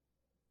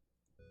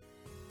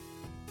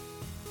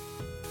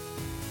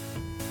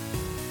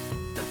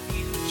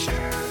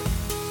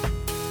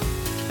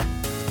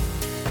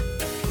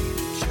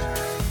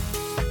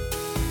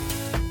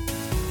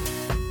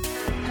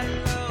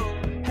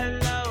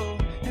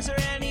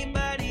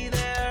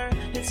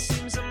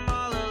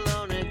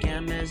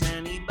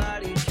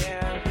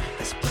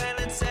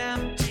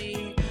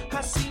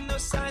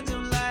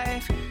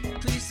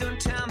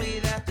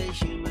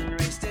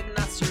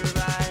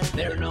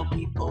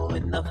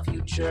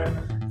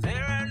future.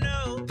 There are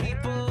no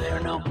people. There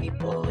are no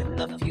people in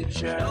the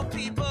future. No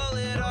people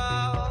at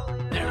all.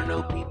 There are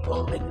no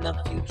people in the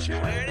future.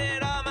 Where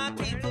did all my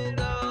people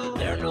go?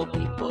 There are no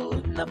people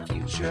in the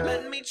future.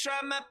 Let me try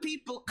my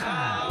people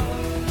call.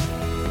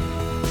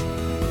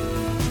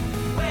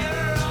 Where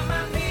are all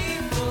my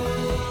people?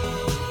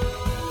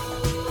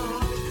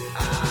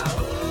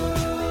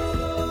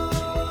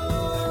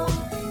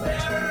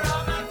 Where are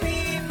all my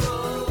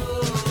people?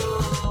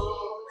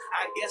 I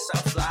guess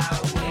I'll fly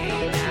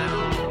away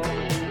now.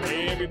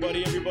 Hey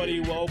everybody,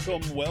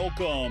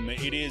 welcome.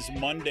 It is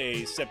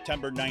Monday,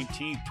 September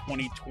 19th,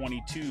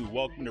 2022.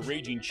 Welcome to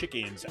Raging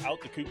Chicken's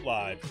Out the Coop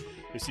Live.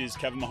 This is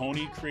Kevin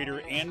Mahoney,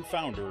 creator and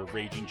founder of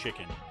Raging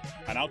Chicken.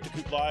 On Out the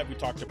Coop Live, we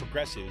talk to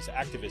progressives,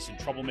 activists, and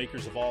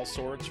troublemakers of all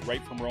sorts,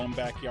 right from our own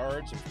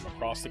backyards and from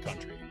across the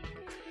country.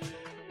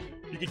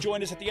 You can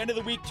join us at the end of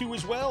the week, too,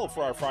 as well,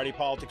 for our Friday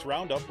Politics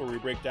Roundup, where we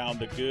break down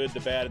the good, the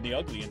bad, and the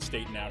ugly in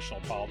state and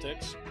national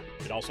politics.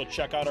 You can also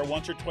check out our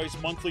once or twice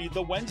monthly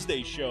The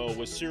Wednesday Show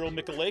with Cyril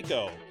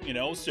Michaleko. You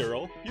know,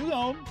 Cyril,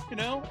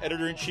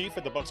 editor-in-chief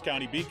at the Bucks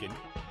County Beacon.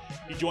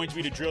 He joins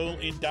me to drill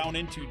down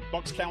into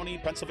Bucks County,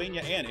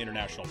 Pennsylvania, and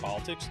international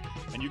politics.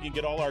 And you can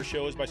get all our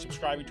shows by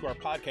subscribing to our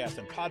podcast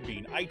on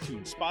Podbean,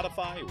 iTunes,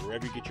 Spotify, or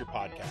wherever you get your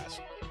podcasts.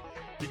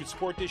 You can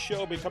support this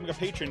show by becoming a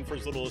patron for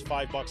as little as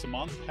 $5 a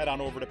month. Head on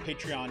over to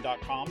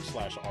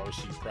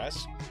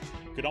patreon.com/rcpress.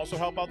 You can also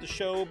help out the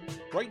show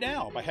right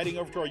now by heading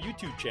over to our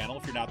YouTube channel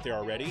if you're not there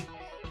already.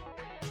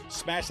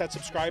 Smash that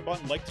subscribe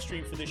button, like the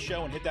stream for this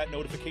show, and hit that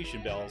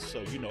notification bell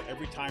so you know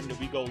every time that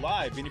we go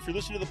live. And if you're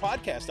listening to the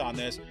podcast on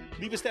this,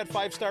 leave us that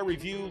 5-star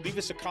review, leave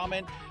us a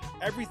comment.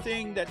 Every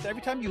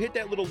time you hit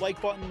that little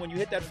like button, when you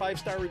hit that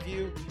 5-star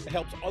review, it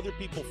helps other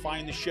people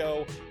find the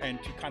show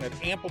and to kind of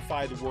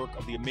amplify the work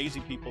of the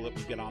amazing people that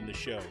we get on the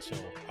show. So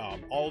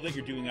all that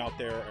you're doing out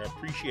there, I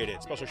appreciate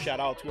it. Special shout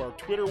out to our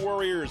Twitter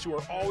warriors who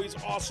are always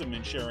awesome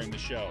in sharing the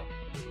show.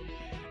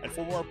 And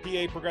for more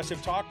PA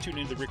Progressive Talk, tune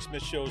into the Rick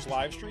Smith Show's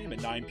live stream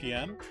at 9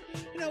 p.m.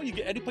 You know,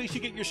 any place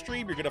you get your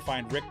stream, you're going to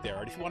find Rick there.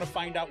 And if you want to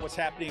find out what's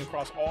happening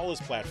across all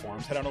his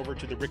platforms, head on over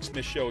to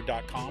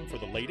thericksmithshow.com for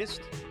the latest.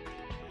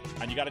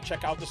 And you got to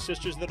check out the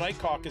Sisters of the Night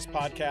Caucus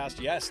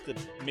podcast. Yes, the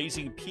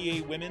amazing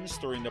PA women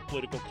stirring the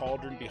political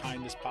cauldron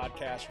behind this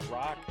podcast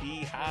rock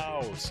the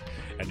house.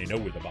 And they know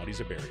where the bodies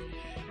are buried.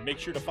 Make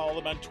sure to follow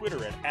them on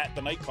Twitter at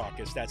The Night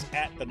Caucus. That's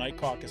at The Night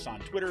Caucus on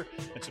Twitter.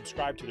 And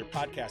subscribe to their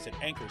podcast at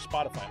Anchor,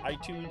 Spotify,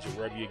 iTunes, or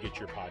wherever you get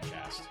your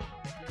podcast.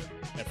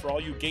 And for all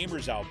you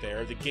gamers out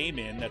there, the Game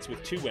Inn, that's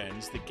with two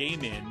N's, the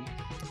Game Inn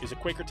is a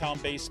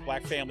Quakertown-based,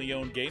 black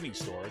family-owned gaming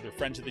store. They're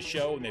friends of the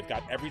show, and they've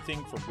got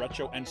everything from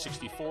retro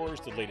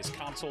N64s, the latest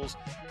consoles,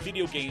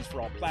 video games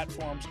for all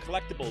platforms,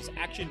 collectibles,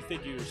 action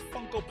figures,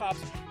 Funko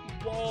Pops,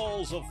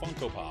 walls of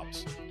Funko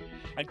Pops.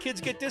 And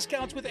kids get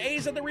discounts with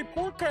A's on their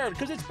report card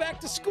because it's back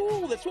to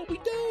school. That's what we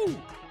do,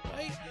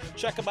 right?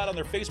 Check them out on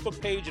their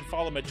Facebook page and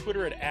follow them at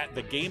Twitter at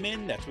The Game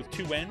Inn. That's with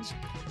two N's.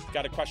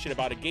 Got a question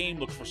about a game,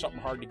 looking for something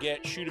hard to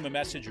get, shoot them a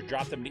message or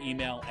drop them an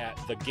email at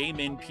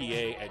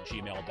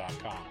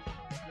thegameinpa@gmail.com.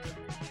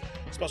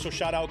 Special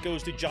shout out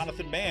goes to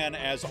Jonathan Mann,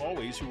 as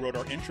always, who wrote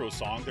our intro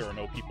song, There Are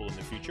No People in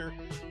the Future.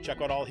 Check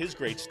out all his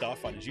great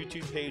stuff on his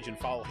YouTube page and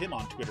follow him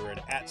on Twitter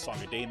at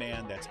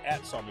SongAdayMan. That's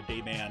at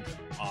SongAdayMan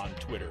on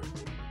Twitter.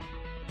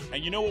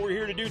 And you know what we're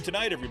here to do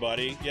tonight,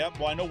 everybody? Yep,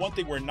 well, I know one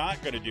thing we're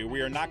not going to do.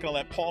 We are not going to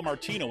let Paul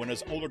Martino and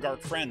his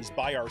oligarch friends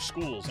buy our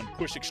schools and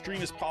push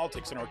extremist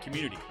politics in our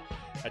community.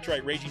 That's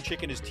right, Raging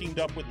Chicken has teamed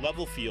up with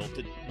Levelfield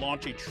to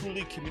launch a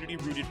truly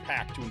community-rooted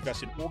PAC to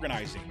invest in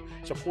organizing,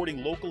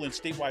 supporting local and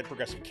statewide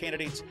progressive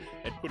candidates,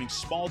 and putting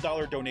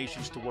small-dollar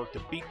donations to work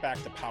to beat back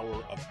the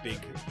power of big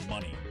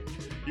money.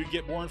 You can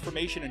get more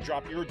information and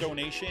drop your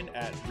donation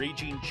at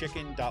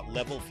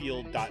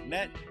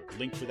ragingchicken.levelfield.net.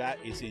 Link for that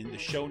is in the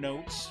show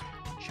notes.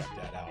 Check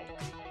that out.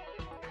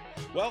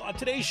 Well, on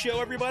today's show,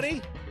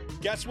 everybody,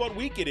 guess what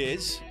week it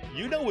is?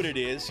 You know what it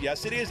is.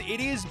 Yes, it is. It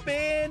is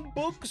Banned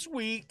Books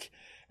Week.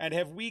 And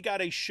have we got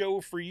a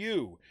show for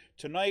you?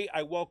 Tonight,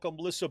 I welcome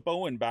Melissa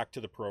Bowen back to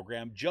the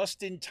program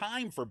just in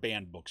time for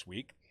Banned Books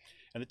Week.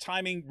 And the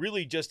timing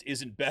really just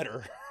isn't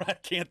better. I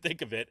can't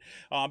think of it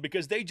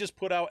because they just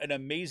put out an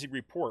amazing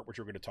report, which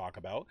we're going to talk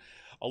about.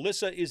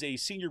 Alyssa is a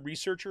senior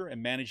researcher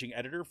and managing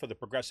editor for the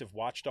progressive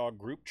watchdog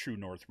group True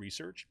North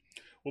Research.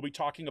 We'll be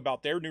talking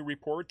about their new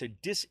report, The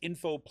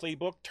Disinfo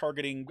Playbook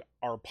Targeting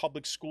Our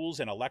Public Schools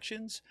and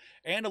Elections,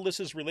 and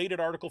Alyssa's related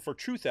article for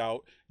Truth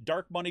Out,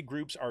 Dark Money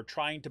Groups Are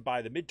Trying to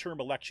Buy the Midterm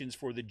Elections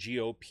for the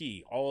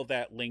GOP. All of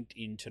that linked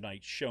in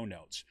tonight's show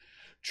notes.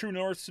 True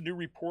North's new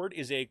report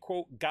is a,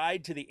 quote,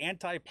 guide to the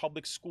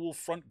anti-public school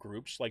front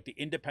groups like the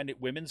Independent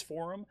Women's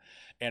Forum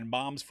and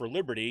Moms for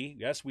Liberty.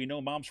 Yes, we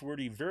know Moms for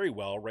Liberty very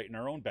well right in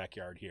our own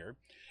backyard here.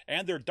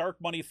 And their dark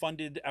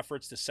money-funded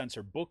efforts to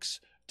censor books,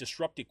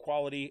 disrupt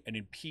equality, and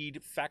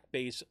impede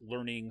fact-based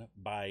learning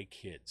by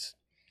kids.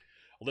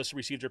 Alyssa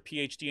received her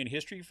PhD in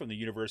history from the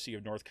University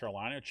of North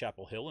Carolina at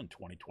Chapel Hill in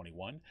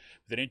 2021,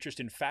 with an interest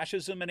in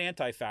fascism and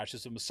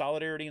anti-fascism,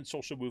 solidarity and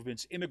social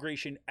movements,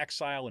 immigration,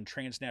 exile, and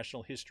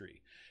transnational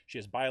history. She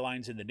has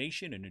bylines in The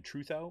Nation and in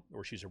Truthout,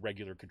 where she's a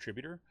regular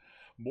contributor.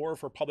 More of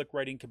her public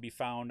writing can be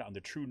found on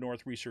the True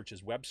North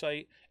Research's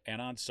website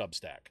and on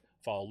Substack.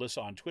 Follow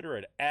Alyssa on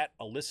Twitter at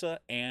Alyssa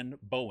Ann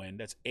Bowen.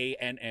 That's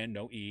A-N-N,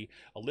 no E.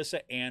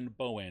 Alyssa Ann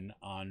Bowen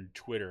on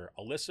Twitter.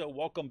 Alyssa,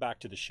 welcome back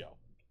to the show.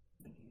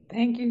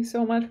 Thank you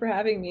so much for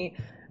having me.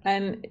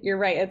 And you're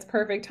right, it's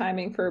perfect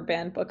timing for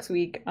Banned Books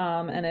Week.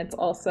 And it's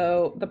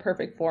also the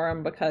perfect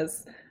forum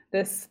because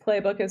this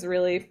playbook is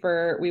really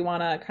we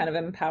want to kind of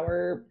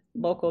empower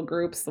local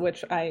groups,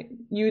 which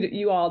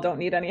you all don't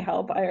need any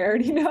help, I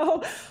already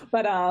know.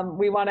 But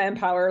we want to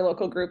empower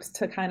local groups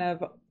to kind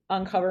of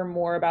uncover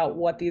more about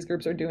what these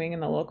groups are doing in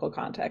the local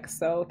context.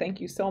 So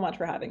thank you so much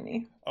for having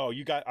me. Oh,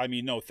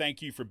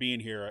 thank you for being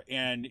here.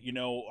 And,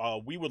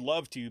 we would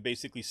love to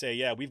basically say,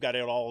 yeah, we've got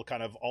it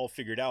all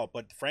figured out.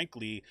 But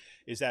frankly,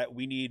 is that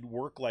we need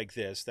work like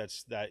this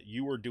that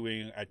you are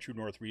doing at True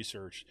North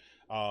Research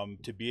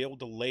to be able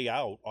to lay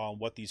out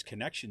what these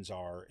connections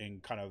are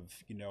in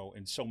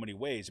in so many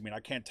ways. I mean, I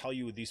can't tell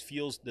you this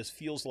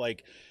feels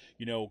like,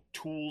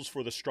 tools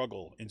for the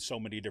struggle in so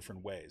many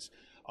different ways.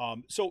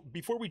 So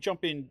before we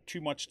jump in too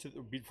much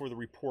before the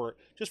report,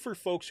 just for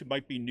folks who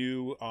might be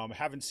new,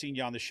 haven't seen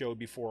you on the show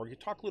before, you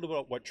talk a little bit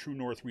about what True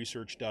North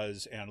Research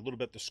does and a little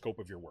bit the scope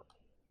of your work.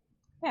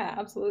 Yeah,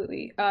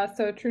 absolutely.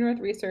 So True North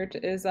Research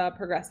is a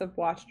progressive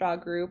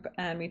watchdog group,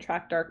 and we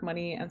track dark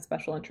money and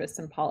special interests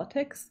in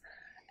politics.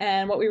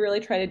 And what we really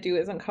try to do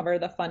is uncover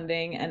the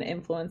funding and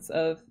influence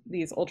of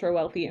these ultra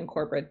wealthy and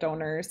corporate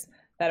donors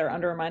that are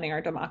undermining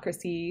our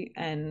democracy.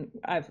 And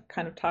I've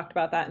kind of talked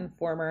about that in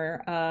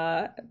former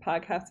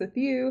podcasts with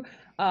you.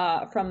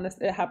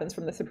 It happens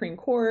from the Supreme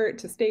Court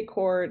to state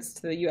courts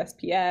to the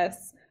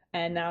USPS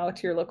and now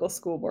to your local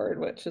school board,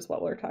 which is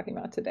what we're talking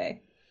about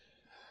today.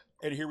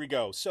 And here we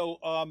go. So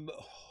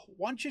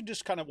why don't you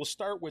just we'll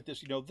start with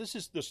this. This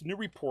is this new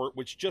report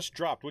which just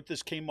dropped.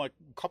 This came like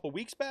a couple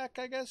weeks back,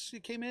 I guess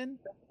it came in?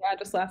 Yeah,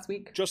 just last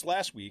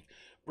week.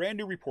 Brand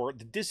new report,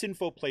 The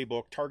Disinfo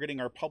Playbook,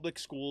 Targeting Our Public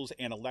Schools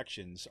and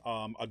Elections,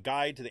 a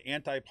guide to the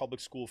anti-public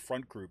school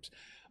front groups.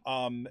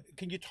 Can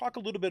you talk a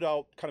little bit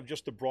about kind of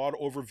just the broad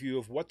overview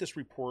of what this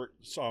report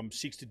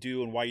seeks to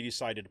do and why you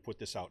decided to put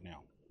this out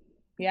now?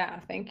 Yeah,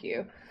 thank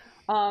you.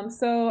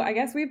 So I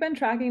guess we've been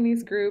tracking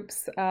these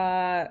groups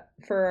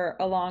for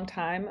a long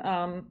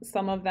time.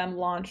 Some of them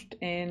launched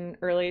in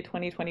early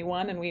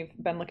 2021, and we've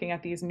been looking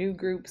at these new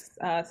groups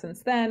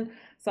since then.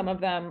 Some of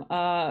them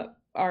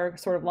are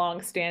sort of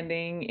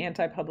long-standing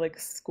anti-public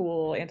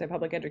school,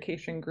 anti-public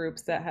education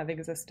groups that have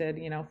existed,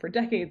 for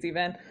decades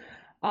even.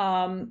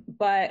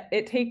 But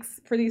it takes,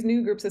 for these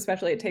new groups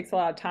especially, it takes a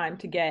lot of time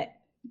to get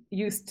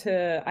used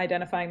to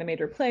identifying the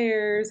major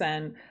players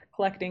and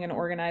collecting and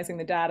organizing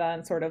the data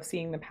and sort of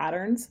seeing the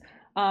patterns.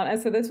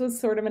 And so this was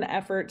sort of an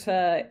effort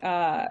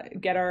to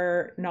get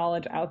our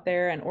knowledge out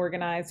there and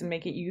organized and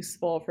make it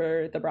useful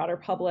for the broader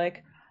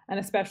public, and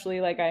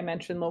especially, like I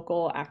mentioned,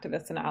 local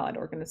activists and allied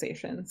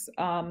organizations.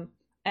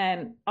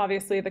 And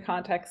obviously the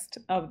context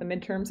of the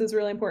midterms is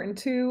really important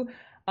too.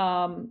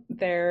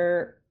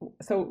 So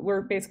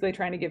we're basically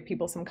trying to give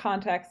people some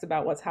context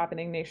about what's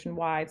happening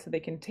nationwide so they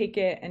can take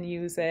it and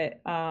use it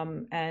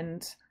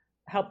and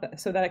help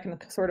so that it can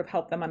sort of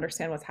help them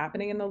understand what's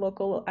happening at the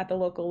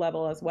local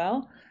level as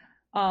well.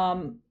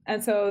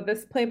 And so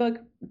this playbook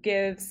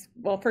gives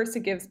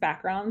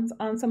backgrounds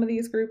on some of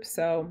these groups.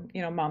 So,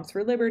 Moms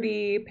for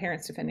Liberty,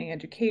 Parents Defending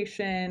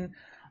Education,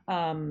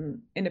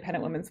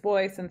 Independent Women's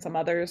Voice, and some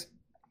others.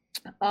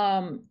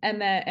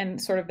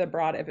 And sort of the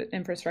broad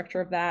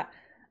infrastructure of that.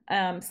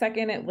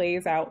 Second, it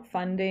lays out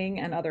funding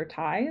and other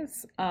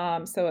ties.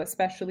 So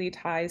especially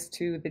ties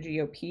to the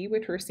GOP,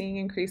 which we're seeing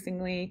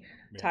increasingly,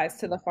 ties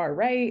to the far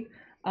right,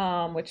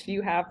 which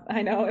you have,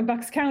 I know, in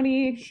Bucks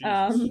County.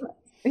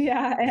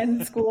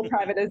 And school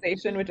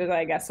privatization, which is,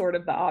 I guess, sort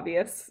of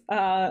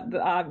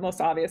the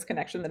most obvious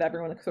connection that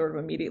everyone sort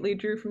of immediately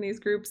drew from these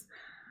groups.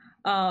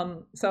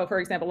 So, for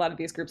example, a lot of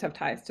these groups have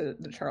ties to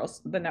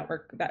the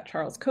network that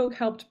Charles Koch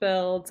helped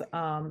build,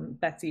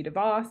 Betsy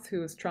DeVos,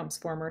 who's Trump's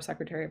former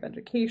Secretary of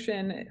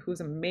Education,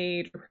 who's a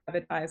major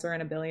privatizer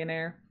and a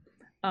billionaire,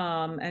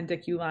 and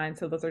Dick Uihlein.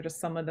 So those are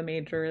just some of the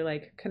major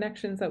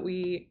connections that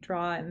we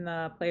draw in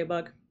the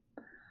playbook.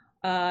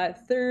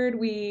 Third,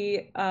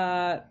 we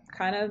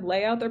kind of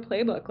lay out their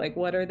playbook.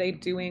 What are they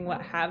doing?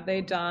 What have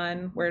they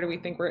done? Where do we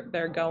think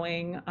they're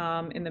going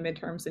in the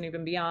midterms and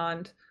even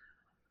beyond?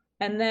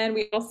 And then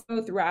we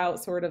also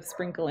throughout sort of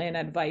sprinkle in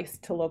advice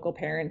to local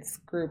parents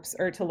groups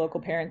or to local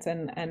parents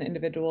and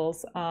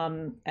individuals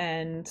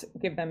and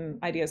give them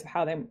ideas of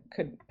how they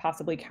could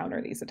possibly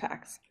counter these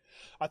attacks.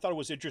 I thought it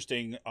was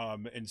interesting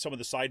in some of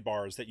the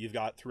sidebars that you've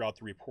got throughout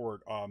the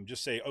report.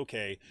 Just say,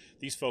 okay,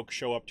 these folks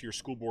show up to your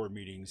school board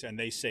meetings and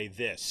they say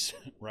this,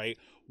 right?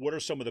 What are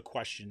some of the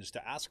questions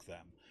to ask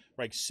them?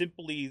 right?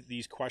 Simply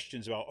these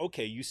questions about,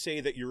 okay, you say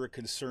that you're a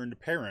concerned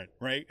parent,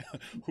 right?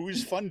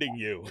 Who's funding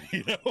you?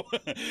 You know,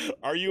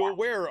 are you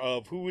aware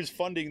of who is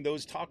funding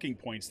those talking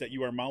points that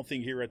you are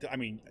mouthing here at the, I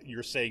mean,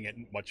 you're saying it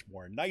much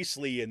more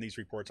nicely in these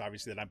reports,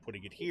 obviously, than I'm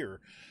putting it here.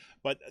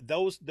 But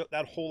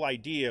that whole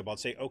idea about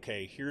say,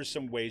 okay, here's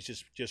some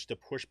ways just to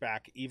push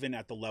back, even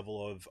at the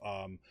level of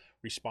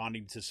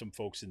responding to some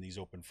folks in these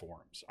open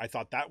forums. I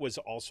thought that was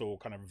also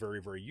kind of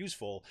very, very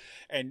useful,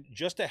 and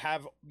just to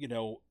have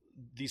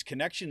these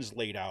connections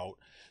laid out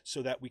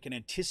so that we can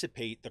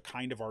anticipate the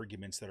kind of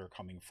arguments that are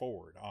coming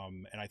forward.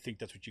 And I think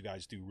that's what you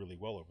guys do really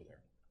well over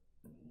there.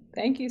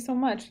 Thank you so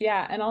much.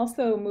 Yeah, and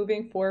also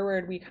moving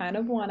forward, we kind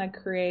of want to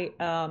create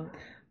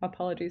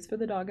apologies for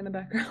the dog in the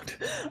background.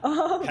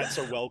 Pets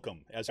are welcome,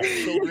 as our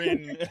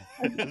children,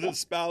 the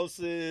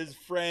spouses,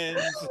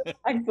 friends.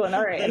 Excellent.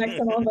 All right. An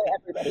excellent day,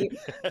 everybody.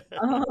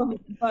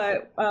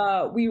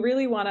 But we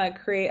really want to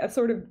create a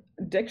sort of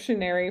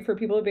dictionary for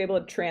people to be able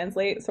to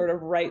translate sort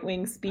of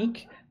right-wing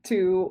speak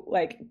to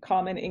like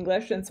common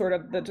English and sort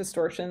of the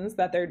distortions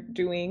that they're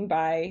doing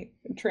by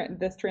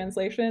this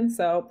translation.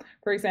 So,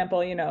 for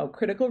example,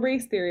 critical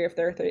race theory, if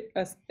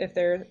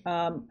they're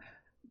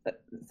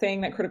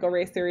saying that critical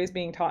race theory is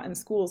being taught in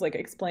schools, like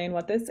explain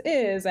what this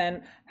is,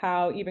 and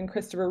how even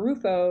Christopher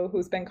Rufo,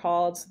 who's been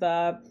called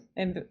the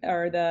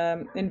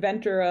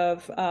inventor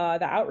of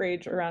the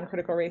outrage around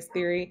critical race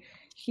theory,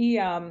 he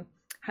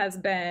has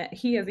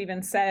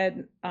even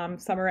said,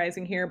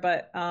 summarizing here,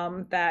 but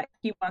that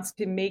he wants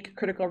to make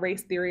critical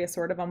race theory a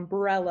sort of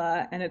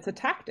umbrella, and it's a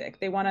tactic.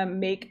 They want to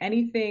make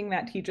anything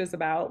that teaches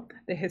about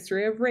the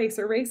history of race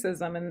or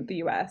racism in the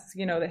US,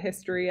 the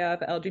history of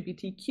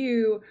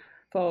LGBTQ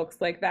folks,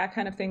 like that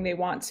kind of thing. They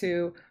want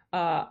to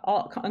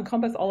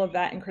encompass all of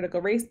that in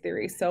critical race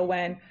theory. So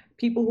when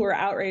people who are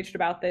outraged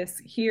about this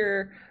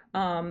hear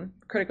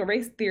critical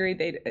race theory,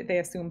 they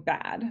assume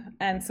bad,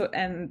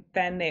 and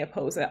then they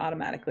oppose it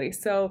automatically.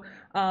 So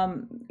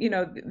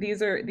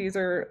these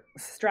are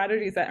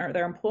strategies that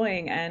they're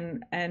employing,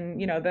 and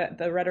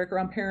the rhetoric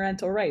around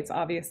parental rights,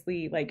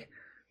 obviously, like,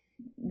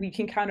 we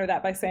can counter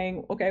that by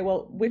saying, okay,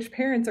 well, which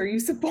parents are you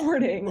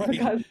supporting? Right.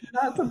 Because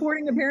you're not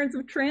supporting the parents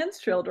of trans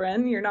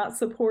children. You're not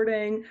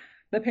supporting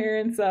the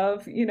parents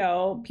of,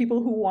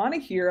 people who want to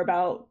hear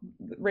about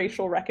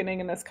racial reckoning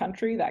in this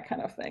country, that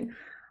kind of thing.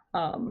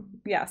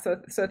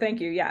 So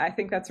thank you. Yeah, I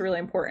think that's really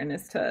important,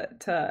 is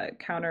to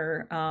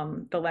counter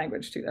the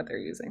language too that they're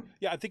using.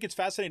 Yeah, I think it's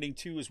fascinating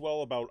too as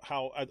well about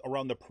how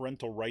around the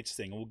parental rights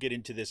thing, and we'll get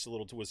into this a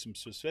little with some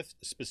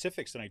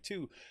specifics tonight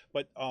too,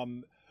 but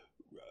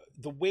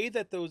the way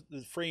that the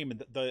frame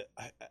and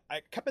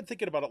I kept on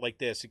thinking about it like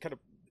this. It kind of,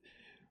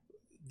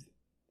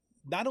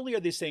 not only are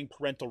they saying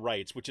parental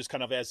rights, which is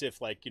kind of as if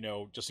like,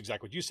 just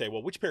exactly what you say,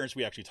 well, which parents are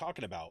we actually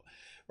talking about,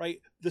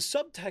 right? The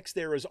subtext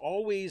there is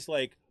always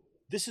like,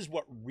 this is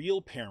what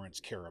real parents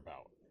care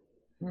about,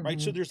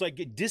 right? So there's like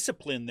a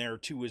discipline there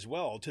too as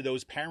well, to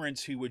those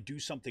parents who would do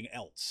something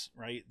else,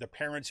 right? The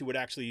parents who would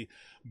actually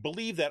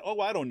believe that, oh,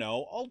 I don't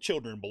know, all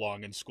children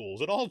belong in schools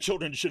and all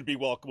children should be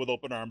welcomed with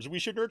open arms. We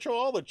should nurture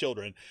all the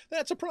children.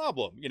 That's a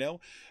problem,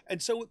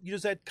 And so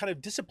there's that kind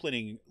of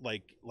disciplining,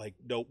 like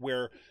note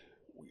where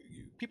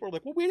people are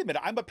like, well, wait a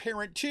minute, I'm a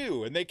parent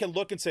too. And they can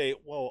look and say,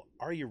 well,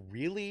 are you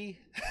really?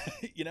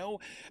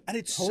 And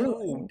it's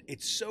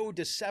so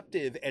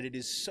deceptive, and it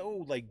is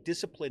so like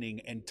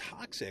disciplining and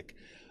toxic.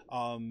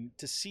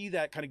 To see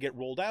that kind of get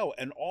rolled out,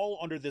 and all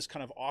under this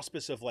kind of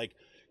auspice of like,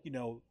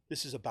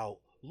 this is about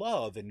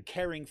love and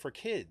caring for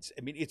kids.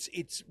 I mean,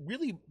 it's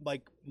really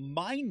like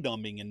mind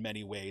numbing in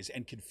many ways,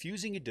 and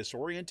confusing and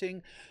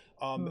disorienting,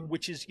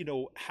 which is,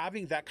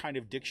 having that kind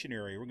of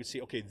dictionary. We're going to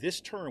see, okay,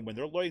 this term, when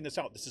they're laying this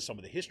out, this is some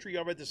of the history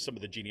of it. This is some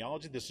of the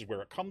genealogy. This is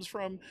where it comes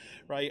from,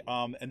 right?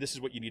 And this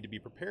is what you need to be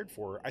prepared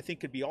for. I think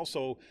could be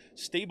also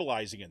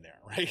stabilizing in there,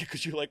 right?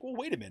 Because you're like, well,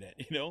 wait a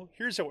minute,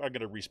 here's how I'm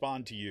going to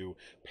respond to you,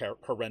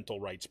 parental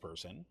rights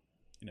person,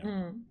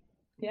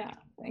 Yeah,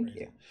 thank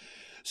you.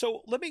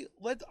 So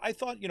I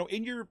thought,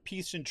 in your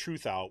piece in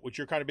Truth Out, which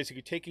you're kind of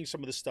basically taking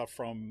some of the stuff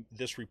from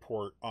this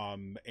report,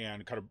 and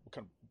kind of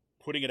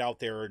putting it out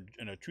there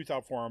in a Truth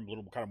Out form, a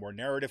little kind of more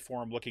narrative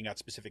form, looking at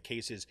specific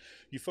cases.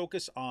 You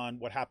focus on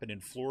what happened in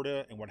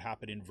Florida and what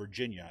happened in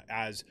Virginia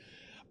as,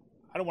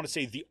 I don't want to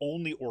say the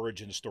only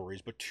origin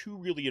stories, but two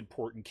really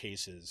important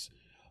cases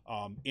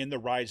in the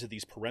rise of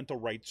these parental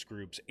rights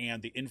groups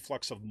and the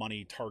influx of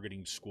money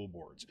targeting school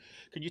boards.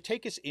 Can you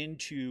take us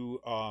into,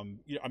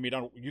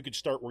 you could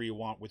start where you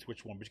want with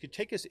which one, but you could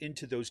take us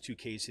into those two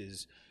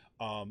cases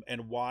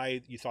and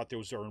why you thought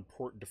those are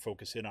important to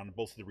focus in on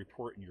both the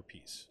report and your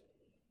piece.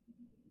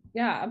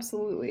 Yeah,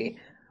 absolutely.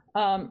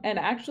 And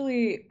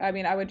actually, I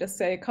mean, I would just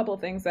say a couple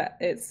things that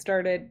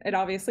it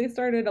obviously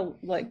started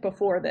like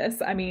before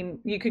this. I mean,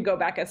 you could go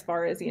back as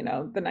far as, the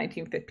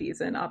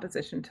 1950s in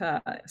opposition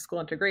to school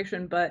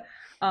integration, but,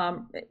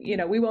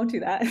 we won't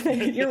do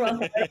that. You're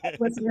welcome,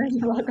 listeners,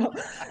 you're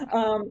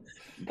welcome.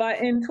 But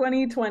in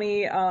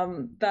 2020,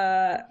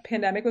 the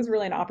pandemic was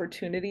really an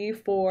opportunity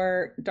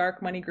for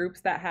dark money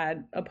groups that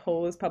had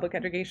opposed public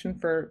education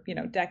for,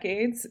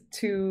 decades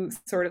to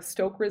sort of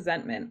stoke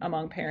resentment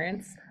among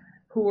parents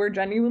who were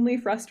genuinely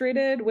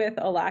frustrated with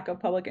a lack of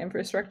public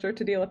infrastructure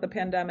to deal with the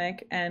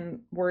pandemic and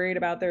worried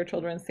about their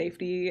children's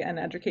safety and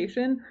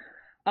education.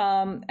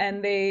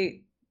 And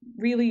they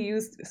really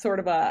used sort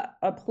of a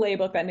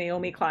playbook that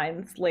Naomi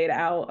Klein's laid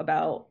out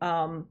about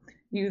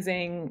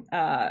using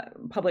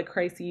public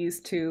crises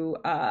to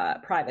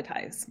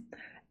privatize.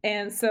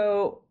 And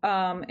so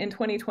in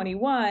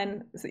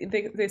 2021,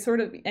 they sort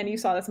of, and you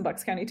saw this in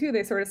Bucks County too,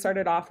 they sort of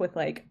started off with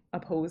like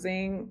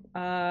opposing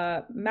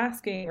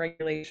masking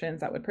regulations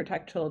that would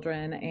protect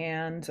children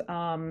and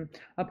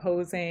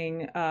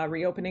opposing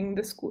reopening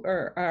the school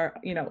or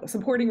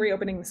supporting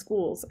reopening the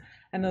schools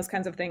and those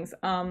kinds of things.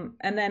 And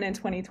then in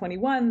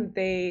 2021,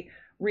 they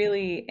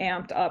really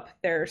amped up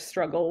their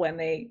struggle when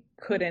they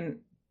couldn't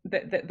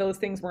that those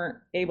things weren't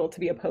able to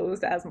be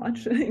opposed as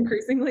much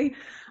increasingly.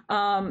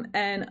 And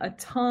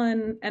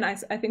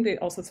I think they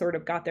also sort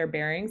of got their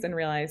bearings and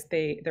realized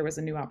there was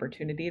a new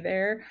opportunity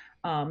there.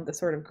 The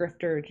sort of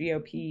grifter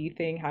GOP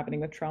thing happening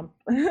with Trump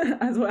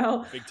as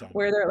well,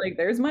 where they're like,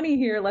 there's money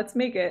here, let's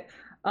make it.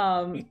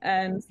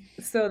 And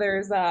so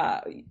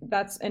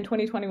that's in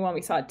 2021,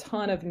 we saw a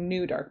ton of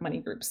new dark money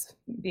groups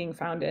being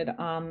founded.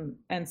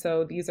 And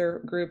so these are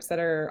groups that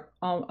are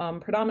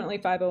predominantly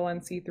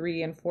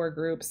 501c3 and 4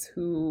 groups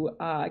who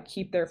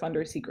keep their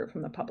funders secret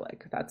from the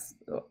public. That's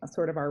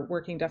sort of our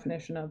working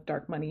definition of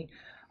dark money.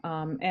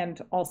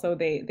 And also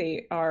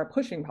they are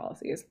pushing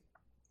policies.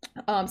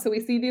 So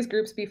we see these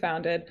groups be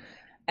founded.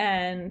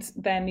 And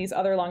then these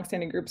other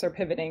longstanding groups are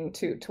pivoting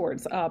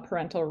towards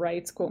parental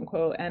rights, quote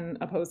unquote, and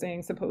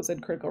opposing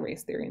supposed critical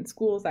race theory in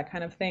schools, that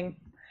kind of thing.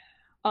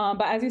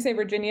 But as you say,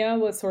 Virginia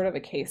was sort of a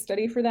case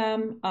study for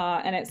them,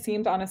 and it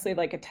seemed honestly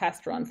like a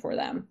test run for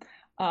them.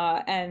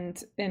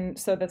 And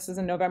so this is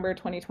in November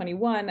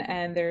 2021,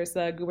 and there's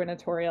the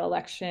gubernatorial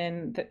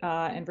election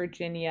in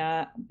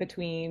Virginia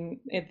between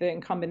the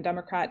incumbent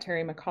Democrat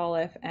Terry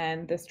McAuliffe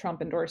and this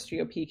Trump-endorsed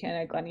GOP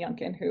candidate Glenn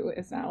Youngkin, who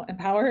is now in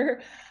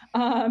power.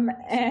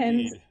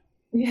 And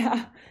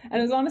yeah, and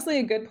it was honestly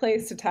a good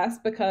place to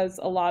test because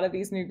a lot of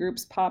these new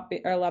groups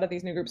popping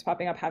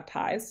up have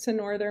ties to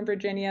Northern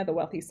Virginia, the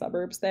wealthy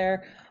suburbs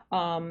there.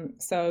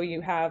 So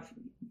you have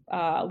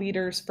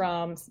leaders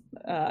from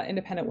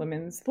Independent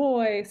Women's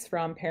Voice,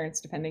 from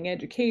Parents Defending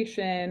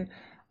Education,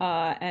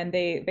 and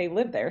they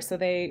live there. So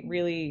they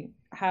really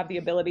have the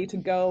ability to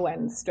go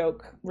and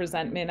stoke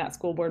resentment at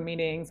school board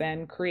meetings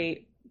and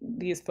create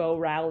these faux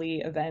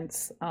rally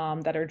events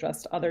that are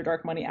just other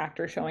dark money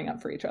actors showing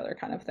up for each other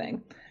kind of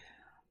thing.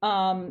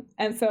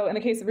 And so in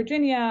the case of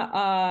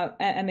Virginia,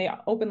 and they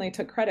openly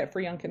took credit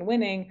for Youngkin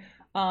winning,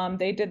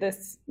 they did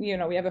this, we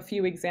have a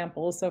few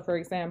examples. So for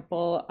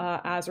example,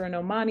 Azra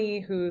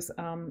Nomani, who's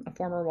a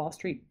former Wall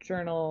Street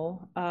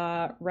Journal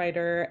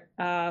writer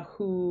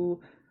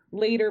who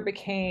later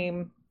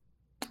became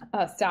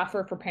a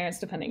staffer for Parents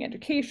Defending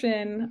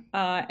Education,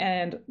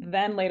 and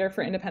then later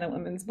for Independent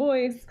Women's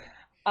Voice.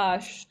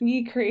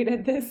 She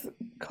created this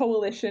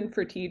coalition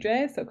for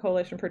TJ, so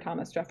Coalition for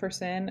Thomas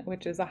Jefferson,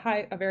 which is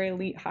a very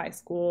elite high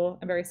school,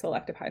 a very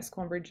selective high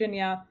school in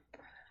Virginia.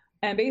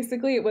 And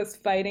basically it was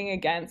fighting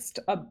against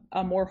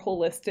a more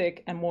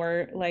holistic and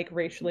more like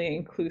racially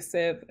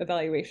inclusive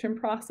evaluation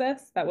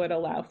process that would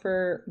allow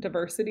for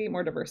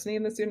more diversity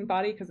in the student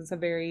body, because it's a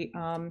very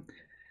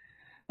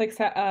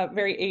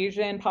very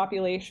Asian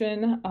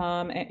population,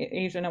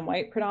 Asian and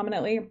white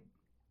predominantly.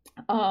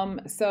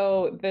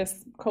 So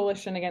this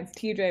coalition against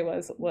TJ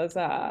was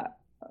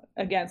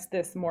against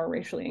this more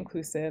racially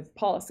inclusive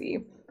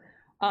policy.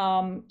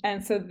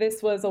 And so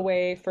this was a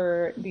way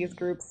for these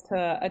groups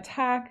to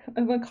attack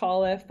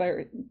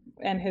McAuliffe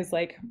and his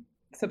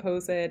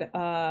supposed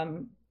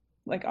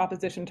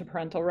opposition to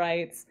parental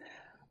rights.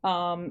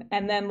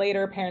 And then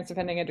later Parents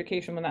Defending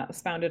Education, when that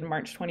was founded in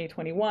March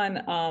 2021,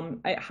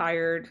 it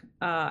hired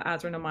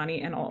Azra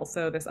Nomani and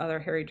also this other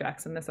Harry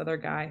Jackson, this other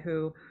guy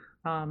who,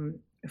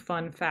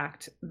 fun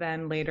fact,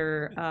 then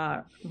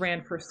later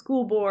ran for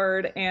school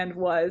board and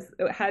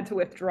had to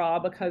withdraw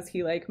because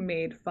he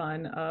made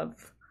fun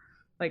of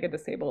a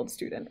disabled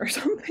student or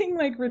something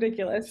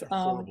ridiculous.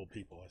 Horrible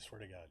people, I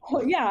swear to God.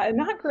 Well, yeah,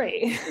 not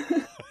great.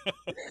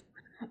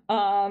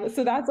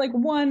 So that's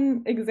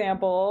one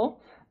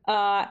example.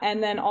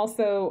 And then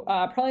also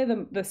probably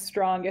the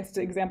strongest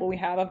example we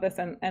have of this,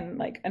 and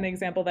an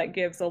example that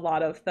gives a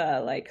lot of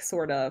the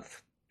sort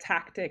of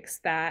tactics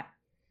that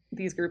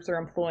these groups are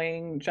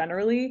employing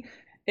generally,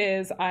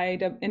 is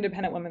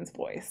Independent Women's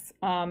Voice.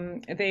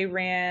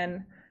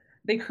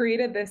 They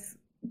created this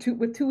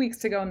with 2 weeks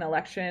to go in the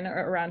election,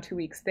 or around 2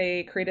 weeks.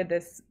 They created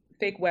this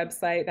fake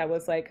website that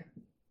was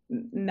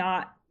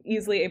not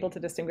easily able to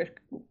distinguish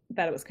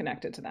that it was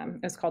connected to them.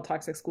 It's called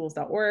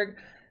toxicschools.org.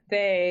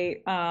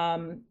 They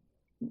ran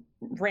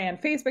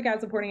Facebook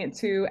ads supporting it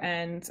too,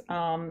 and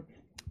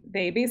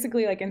they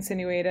basically like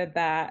insinuated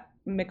that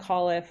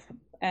McAuliffe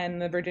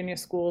and the Virginia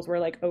schools were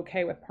like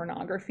okay with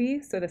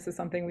pornography. So this is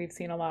something we've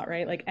seen a lot,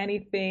 right? Like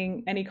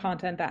any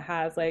content that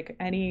has like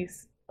any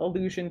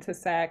allusion to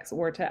sex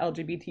or to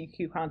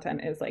LGBTQ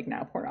content is like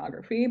now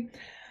pornography.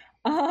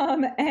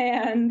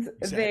 And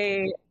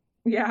exactly.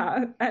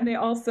 They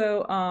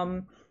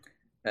also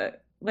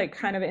like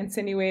kind of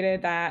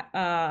insinuated that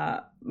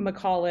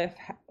McAuliffe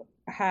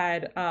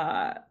had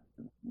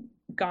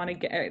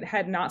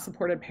had not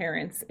supported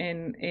parents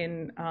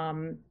in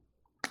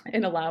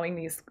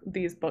allowing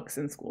these books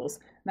in schools,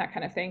 that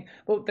kind of thing.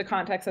 But the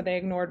context that they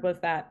ignored was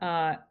that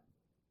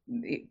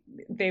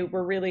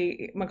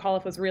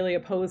McAuliffe was really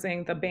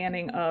opposing the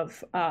banning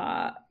of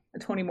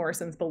Toni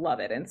Morrison's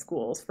Beloved in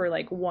schools for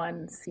like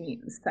one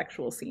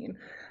sexual scene.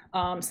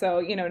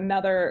 So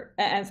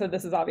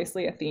this is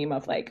obviously a theme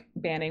of like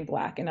banning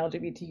Black and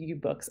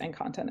LGBTQ books and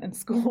content in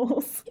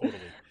schools. Totally.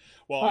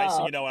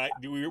 Well,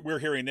 we're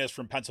hearing this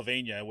from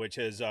Pennsylvania, which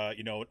is,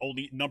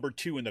 only number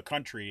 2 in the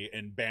country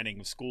in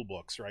banning school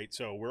books, right?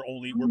 So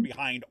we're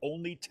behind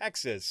only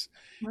Texas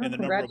in the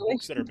number of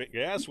books that are.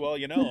 Yes, well,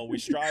 we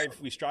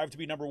strive to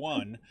be number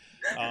 1,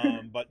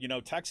 but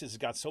Texas has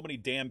got so many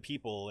damn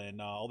people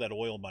and all that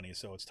oil money,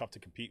 so it's tough to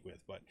compete with.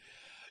 But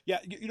yeah,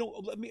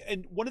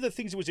 and one of the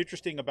things that was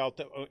interesting about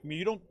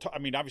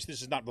obviously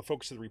this is not the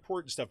focus of the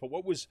report and stuff, but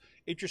what was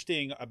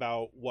interesting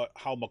about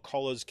how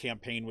McCullough's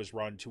campaign was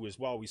run too as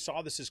well, we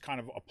saw this as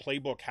kind of a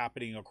playbook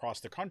happening across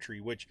the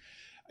country, which,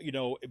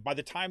 by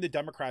the time the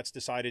Democrats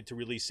decided to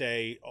really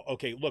say,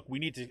 okay, look, we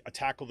need to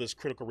tackle this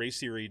critical race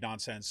theory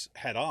nonsense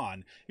head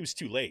on, it was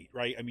too late,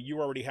 right? I mean, you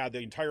already had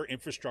the entire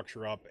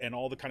infrastructure up and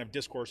all the kind of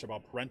discourse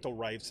about parental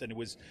rights. And it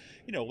was,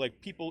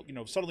 like people,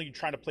 suddenly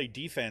trying to play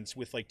defense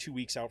with like 2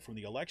 weeks out from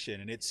the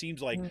election. And it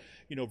seems like,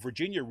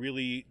 Virginia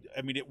really,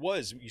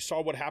 you saw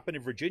what happened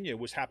in Virginia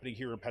was happening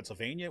here in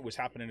Pennsylvania. It was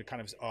happening in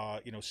kind of,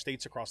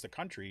 states across the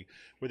country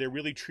where they're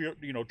really,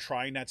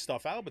 trying that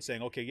stuff out, but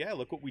saying, okay, yeah,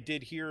 look what we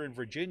did here in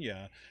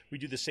Virginia. We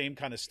do the same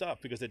kind of stuff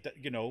because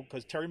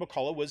Terry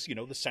McAuliffe was, the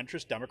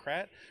centrist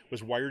Democrat,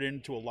 was wired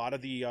into a lot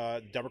of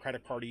the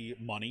Democratic Party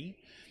money,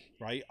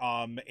 right?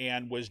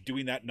 And was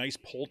doing that nice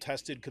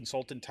poll-tested,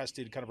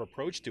 consultant-tested kind of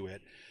approach to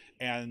it.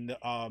 And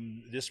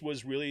this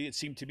was really, it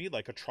seemed to me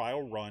like a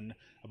trial run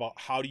about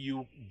how do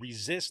you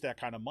resist that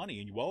kind of money.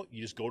 And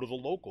you just go to the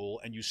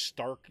local and you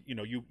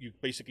you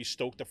basically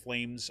stoke the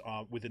flames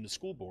within the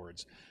school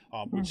boards,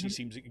 which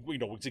seems,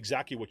 it's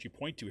exactly what you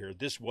point to here.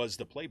 This was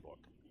the playbook.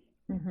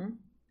 Mm-hmm.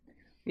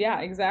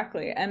 Yeah,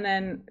 exactly. And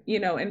then,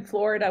 in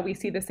Florida, we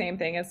see the same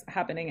thing as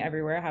happening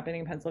everywhere,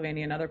 happening in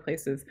Pennsylvania and other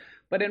places.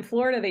 But in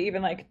Florida, they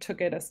even like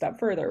took it a step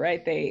further,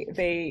 right?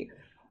 They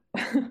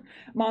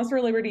Moms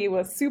for Liberty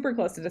was super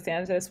close to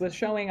DeSantis, was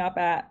showing up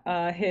at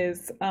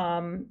his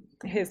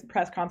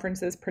press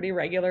conferences pretty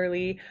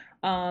regularly.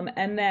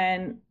 And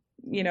then,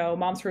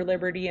 Moms for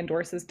Liberty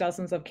endorses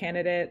dozens of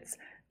candidates.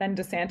 Then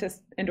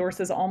DeSantis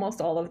endorses almost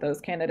all of those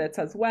candidates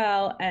as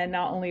well. And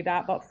not only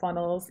that, but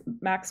funnels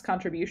max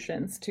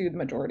contributions to the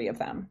majority of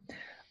them,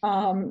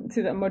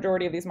 to the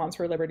majority of these Moms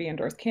for Liberty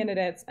endorsed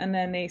candidates. And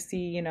then they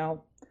see,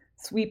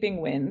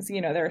 sweeping wins.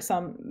 There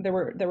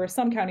were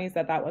some counties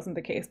that wasn't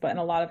the case, but in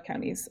a lot of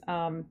counties,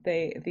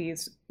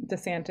 these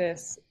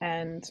DeSantis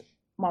and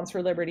Moms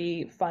for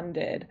Liberty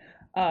funded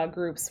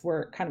groups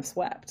were kind of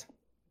swept.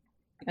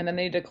 And then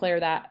they declare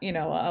that,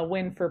 a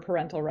win for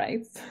parental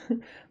rights,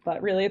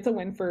 but really it's a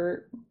win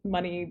for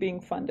money being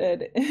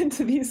funded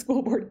into these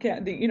school board,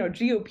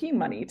 GOP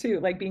money too,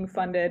 like being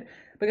funded,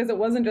 because it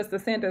wasn't just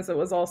DeSantis, it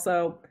was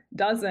also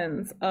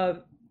dozens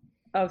of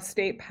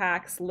state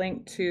PACs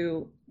linked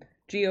to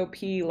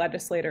GOP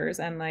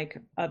legislators and like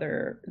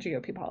other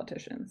GOP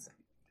politicians.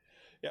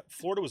 Yeah,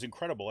 Florida was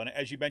incredible. And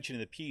as you mentioned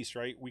in the piece,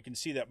 right, we can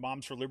see that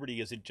Moms for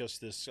Liberty isn't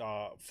just this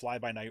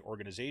fly-by-night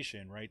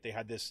organization, right? They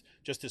had just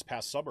this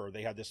past summer,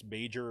 they had this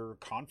major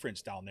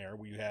conference down there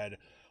where you had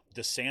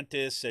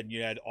DeSantis and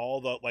you had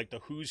all the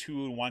who's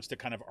who and wants to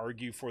kind of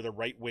argue for the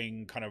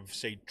right-wing kind of,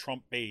 say,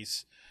 Trump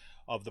base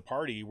of the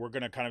party. We're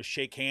going to kind of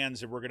shake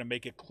hands and we're going to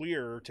make it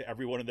clear to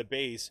everyone in the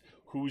base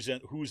who's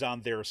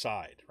on their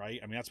side,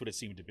 right? I mean, that's what it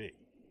seemed to be.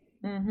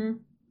 Mm-hmm.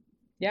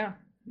 Yeah,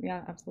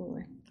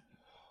 absolutely.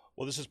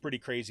 Well, this is pretty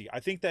crazy.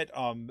 I think that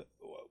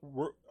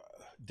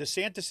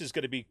DeSantis is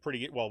going to be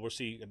pretty well. We'll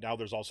see. Now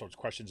there's all sorts of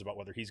questions about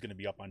whether he's going to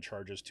be up on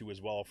charges too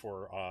as well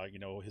for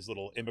his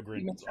little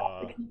immigrant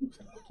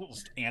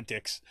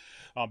antics.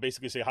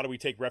 Basically, say how do we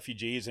take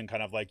refugees and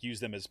kind of like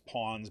use them as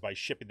pawns by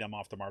shipping them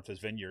off to Martha's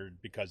Vineyard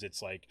because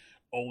it's like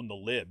own the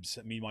libs.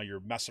 Meanwhile, you're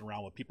messing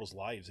around with people's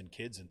lives and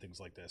kids and things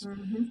like this.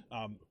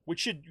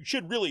 Which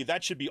should really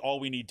be all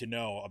we need to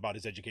know about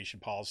his education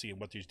policy and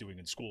what he's doing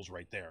in schools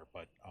right there.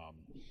 But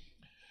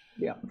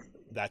yeah,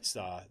 that's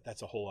a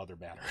whole other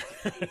matter,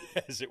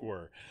 as it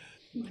were.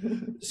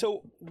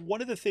 So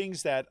one of the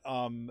things I'd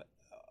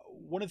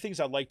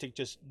like to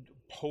just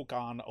poke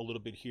on a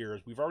little bit here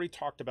is we've already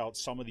talked about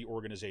some of the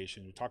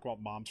organizations. We talked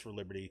about Moms for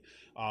Liberty.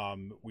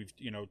 We've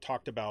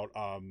talked about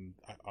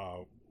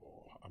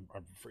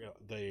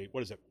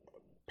what is it?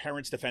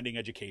 Parents Defending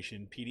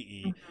Education,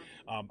 PDE.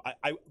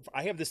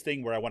 I have this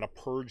thing where I want to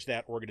purge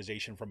that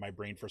organization from my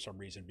brain for some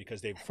reason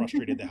because they've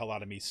frustrated the hell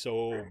out of me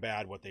so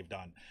bad what they've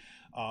done.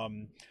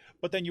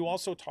 But then you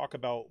also talk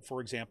about,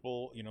 for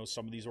example,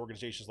 some of these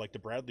organizations like the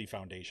Bradley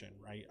Foundation,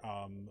 right?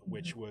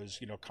 Which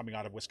was, coming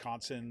out of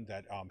Wisconsin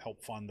that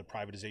helped fund the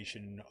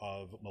privatization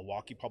of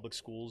Milwaukee public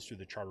schools through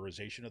the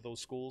charterization of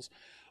those schools.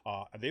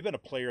 They've been a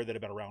player that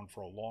have been around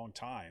for a long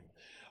time.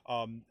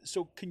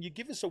 So can you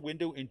give us a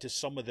window into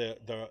some of the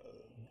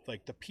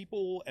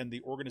people and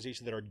the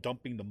organizations that are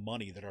dumping the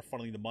money, that are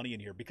funneling the money in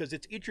here? Because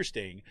it's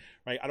interesting,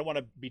 right? I don't want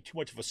to be too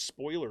much of a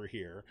spoiler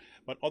here,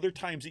 but other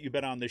times that you've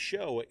been on the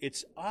show,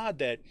 it's odd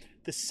that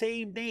the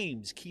same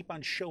names keep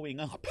on showing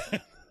up,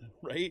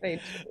 right?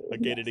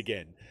 Again and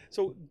again.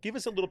 So give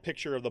us a little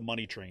picture of the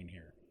money train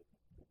here.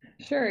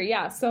 Sure.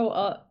 Yeah. So,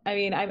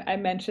 I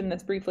mentioned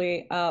this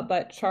briefly,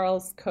 but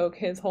Charles Koch,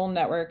 his whole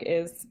network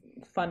is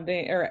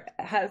funding, or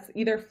has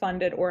either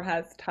funded or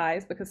has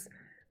ties because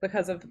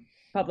of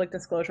public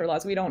disclosure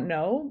laws. We don't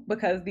know,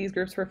 because these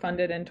groups were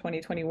funded in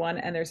 2021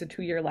 and there's a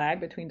 2-year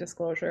lag between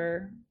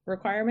disclosure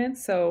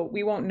requirements. So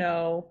we won't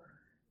know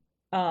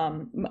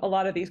a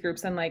lot of these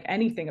groups and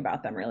anything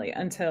about them really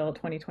until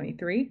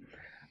 2023.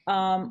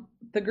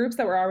 The groups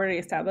that were already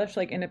established,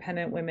 like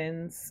Independent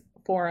Women's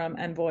Forum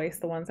and Voice,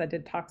 the ones that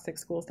did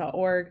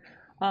toxicschools.org,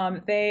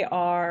 they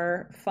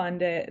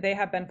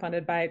have been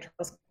funded by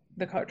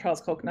the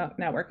Charles Koch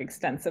network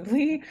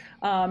extensively.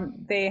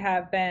 They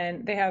have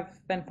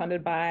been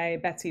funded by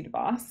Betsy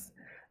DeVos.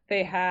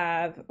 They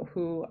have,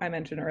 who I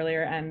mentioned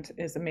earlier, and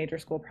is a major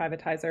school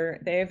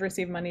privatizer. They've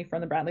received money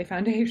from the Bradley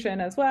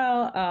Foundation as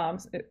well,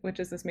 which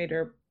is this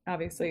major,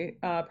 obviously,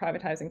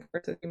 privatizing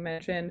force, as you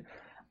mentioned.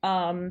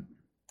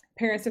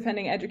 Parents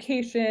Defending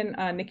Education,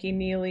 Nikki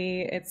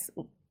Neely, its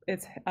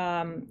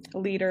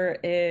leader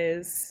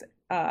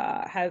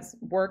has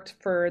worked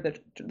for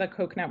the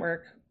Koch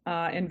network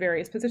in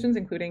various positions,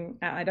 including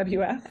at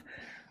IWF.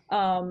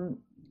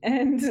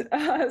 And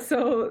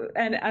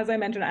as I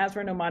mentioned,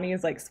 Azra Nomani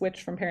is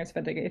switched from Parents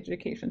Defending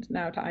Education to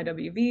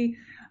IWV.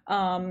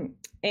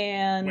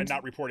 And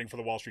not reporting for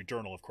the Wall Street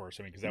Journal, of course.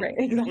 Because that right,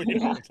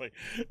 exactly,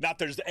 it's not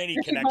there's any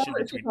connection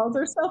between. She calls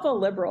herself a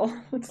liberal,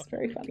 which is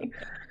very funny.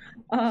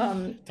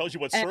 Tells you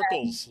what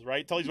circles,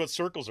 right? Tells you what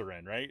circles are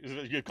in, right?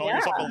 You call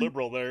yourself a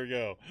liberal, there you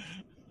go.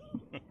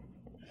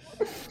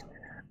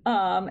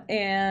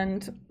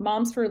 And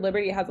Moms for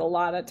Liberty has a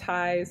lot of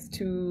ties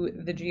to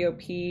the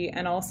GOP,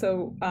 and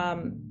also,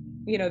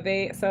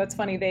 so it's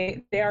funny,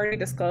 they already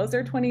disclosed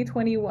their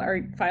 2021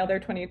 or filed their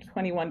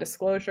 2021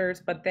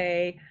 disclosures, but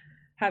they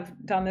have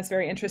done this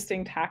very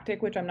interesting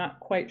tactic, which I'm not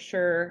quite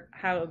sure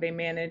how they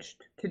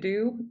managed to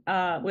do,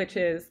 which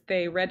is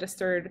they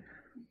registered,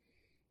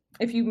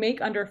 if you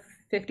make under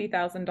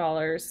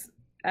 $50,000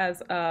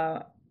 as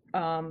a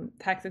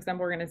tax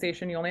exempt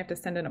organization, you only have to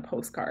send in a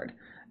postcard.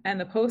 And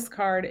the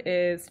postcard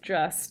is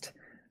just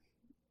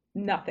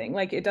nothing.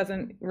 It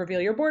doesn't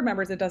reveal your board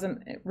members. It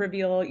doesn't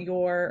reveal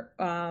your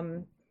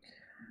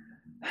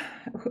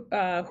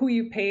who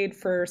you paid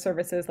for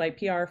services like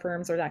PR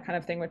firms or that kind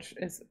of thing, which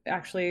is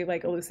actually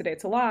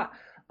elucidates a lot.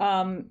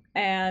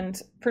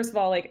 And first of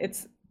all,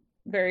 it's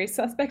very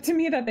suspect to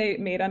me that they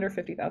made under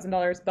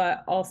 $50,000,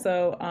 but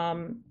also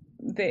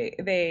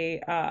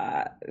they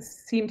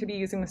seem to be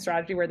using the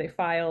strategy where they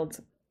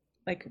filed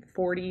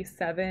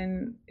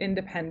 47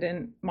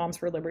 independent Moms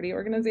for Liberty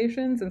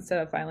organizations instead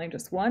of filing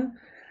just one.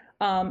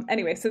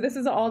 Anyway, so this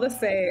is all to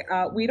say,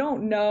 we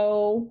don't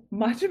know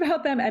much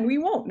about them, and we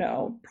won't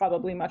know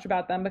probably much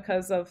about them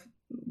because of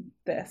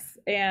this,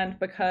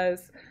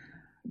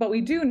 but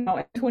we do know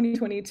in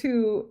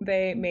 2022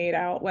 they made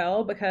out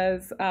well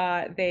because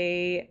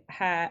they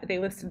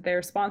listed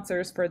their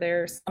sponsors for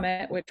their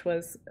summit, which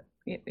was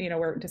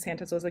where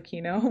DeSantis was a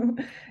keynote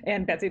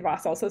and Betsy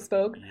DeVos also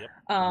spoke.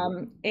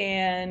 Yep.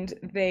 And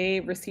they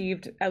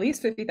received at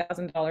least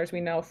 $50,000,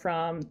 we know,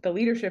 from the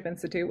Leadership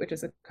Institute, which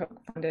is a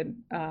Koch-funded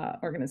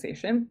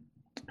organization.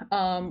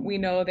 We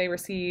know they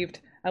received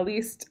at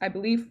least, I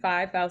believe,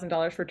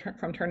 $5,000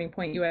 from Turning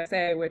Point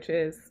USA, which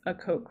is a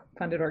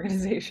Koch-funded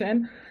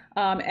organization.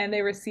 And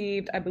they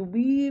received, I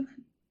believe,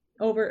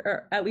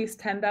 at least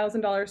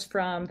 $10,000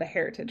 from the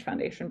Heritage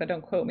Foundation, but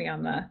don't quote me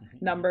on the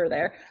number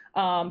there.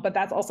 But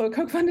that's also a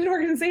Koch-funded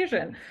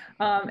organization.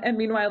 And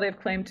meanwhile, they've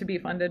claimed to be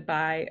funded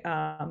by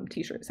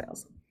T-shirt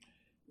sales.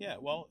 Yeah,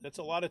 well, it's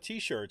a lot of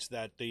T-shirts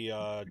that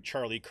the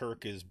Charlie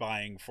Kirk is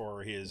buying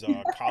for his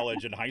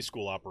college and high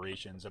school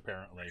operations,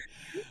 apparently.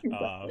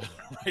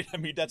 Right? I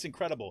mean, that's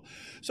incredible.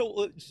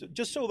 So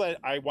just so that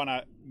I want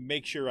to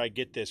make sure I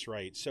get this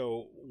right.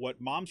 So what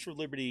Moms for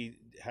Liberty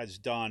has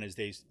done is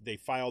they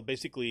filed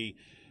basically,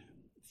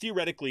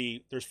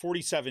 theoretically, there's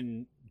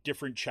 47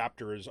 different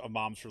chapters of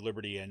Moms for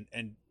Liberty,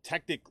 and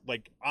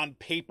technically, on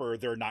paper,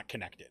 they're not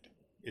connected.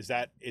 Is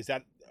that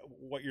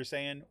what you're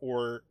saying,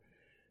 or?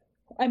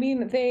 I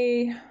mean,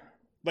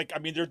 Like, I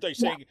mean, they're Yeah.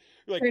 saying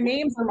like Their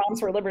names are Moms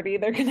for Liberty.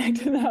 They're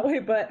connected that way,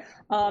 but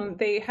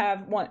they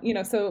have one,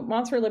 so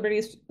Moms for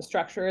Liberty's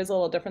structure is a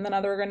little different than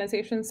other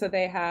organizations. So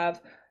they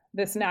have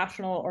this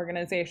national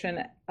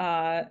organization,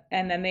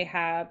 and then they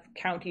have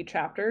county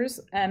chapters,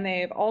 and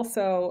they've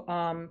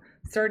also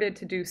started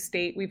to do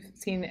state. We've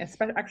seen,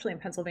 especially actually in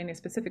Pennsylvania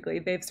specifically,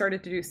 they've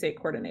started to do state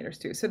coordinators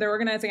too. So they're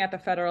organizing at the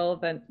federal,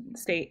 the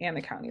state, and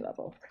the county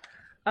level.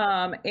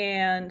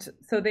 And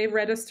so they've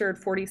registered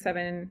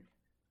 47,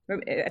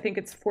 I think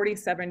it's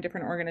 47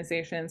 different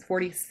organizations,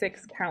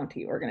 46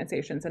 county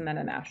organizations, and then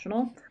a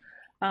national.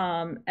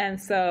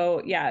 And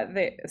so, yeah,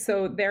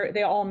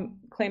 they all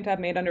claim to have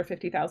made under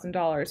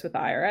 $50,000 with the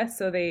IRS.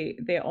 So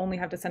they only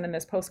have to send in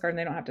this postcard, and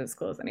they don't have to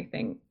disclose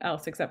anything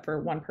else except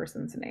for one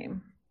person's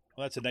name.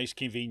 Well, that's a nice,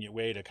 convenient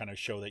way to kind of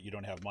show that you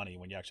don't have money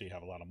when you actually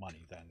have a lot of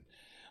money. Then,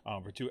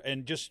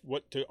 and just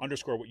to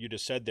underscore what you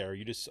just said there,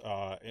 you just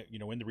in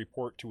the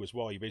report too as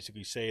well, you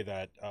basically say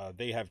that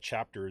they have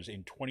chapters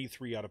in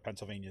 23 out of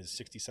Pennsylvania's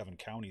 67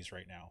 counties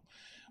right now.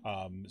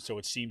 So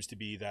it seems to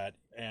be that,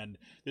 and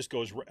this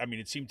goes, I mean,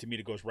 it seemed to me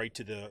to goes right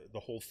to the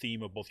whole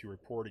theme of both your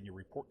report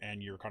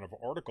and your kind of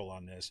article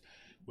on this,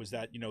 was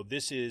that,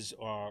 this is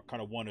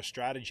kind of a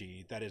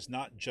strategy that is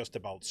not just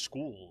about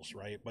schools,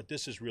 right? But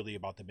this is really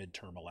about the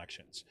midterm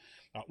elections.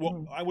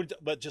 I would,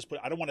 but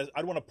I don't want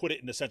to put it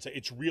in the sense that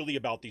it's really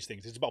about these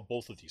things. It's about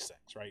both of these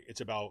things, right?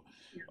 It's about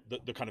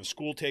the kind of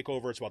school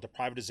takeover. It's about the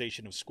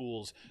privatization of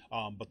schools.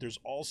 But there's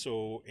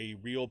also a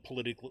real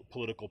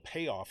political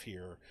payoff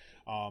here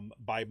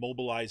by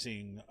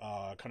mobilizing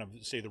kind of,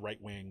 say, the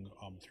right wing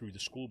through the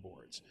school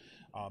boards.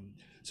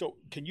 So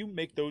can you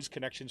make those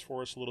connections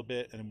for us a little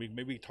bit, and we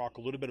maybe talk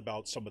a little bit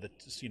about some of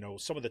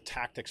the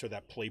tactics or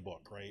that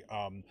playbook, right?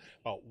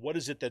 About what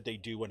is it that they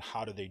do and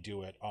how do they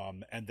do it,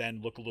 and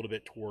then look a little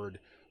bit toward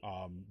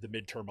the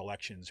midterm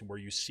elections and where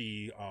you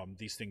see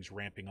these things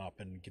ramping up,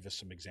 and give us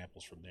some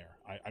examples from there.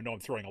 I know I'm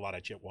throwing a lot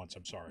at you at once.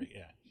 I'm sorry.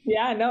 Yeah.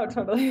 Yeah, no,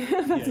 totally.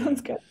 That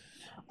sounds good.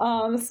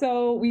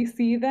 So we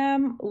see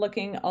them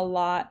looking a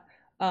lot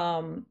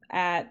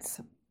at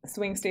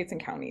swing states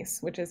and counties,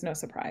 which is no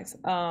surprise.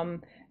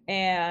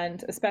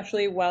 And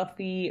especially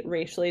wealthy,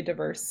 racially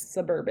diverse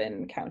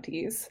suburban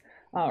counties,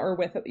 or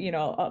with,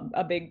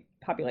 a big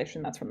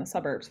population that's from the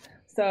suburbs.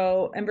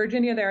 So in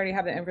Virginia, they already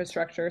have the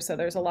infrastructure. So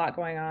there's a lot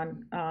going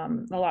on,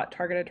 a lot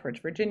targeted towards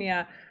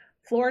Virginia.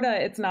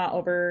 Florida, it's not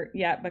over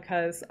yet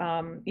because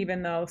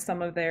even though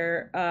some of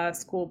their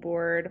school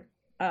board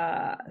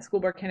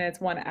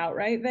candidates won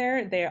outright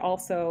there,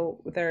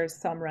 there's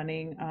some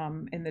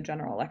running in the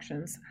general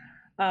elections.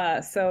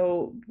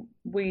 So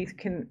we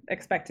can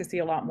expect to see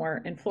a lot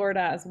more in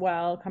Florida as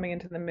well coming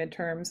into the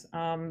midterms.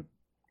 And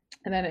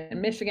then in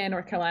Michigan,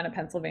 North Carolina,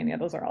 Pennsylvania,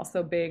 those are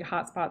also big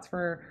hotspots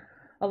for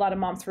a lot of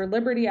Moms for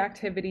Liberty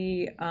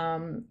activity.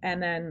 And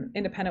then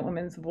Independent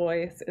Women's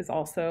Voice is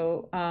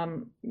also, I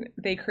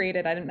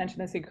didn't mention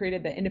this, they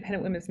created the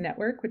Independent Women's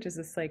Network, which is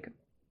this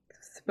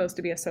supposed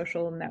to be a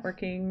social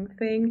networking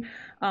thing,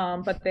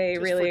 but they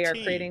just really are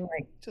creating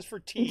just for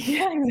tea.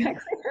 Yeah,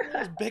 exactly.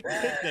 There's big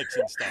picnics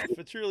and stuff.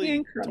 It's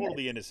really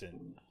totally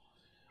innocent.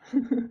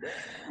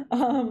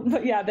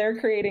 But yeah, they're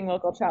creating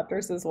local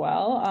chapters as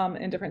well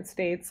in different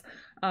states,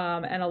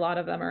 and a lot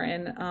of them are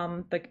in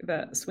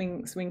the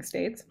swing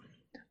states.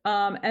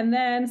 And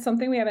then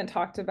something we haven't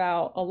talked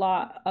about a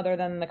lot other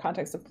than the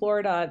context of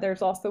Florida,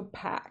 there's also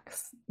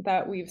PACs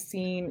that we've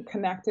seen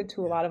connected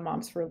to a lot of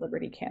Moms for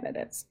Liberty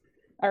candidates,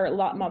 or a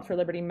lot of Moms for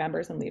Liberty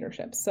members and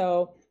leadership.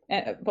 So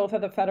both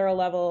at the federal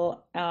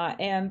level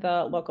and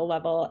the local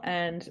level.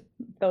 And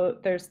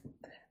there's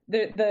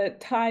the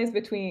ties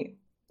between,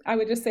 I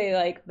would just say,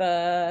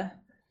 the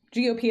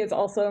GOP is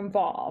also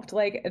involved.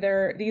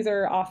 These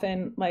are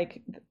often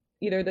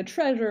either the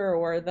treasurer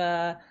or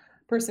the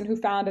person who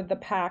founded the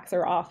PACs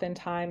are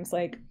oftentimes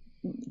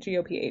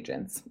GOP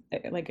agents,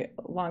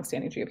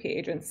 longstanding GOP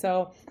agents.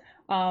 So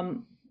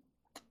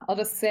I'll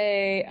just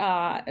say,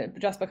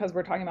 just because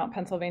we're talking about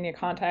Pennsylvania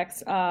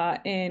context,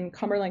 in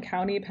Cumberland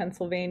County,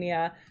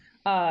 Pennsylvania,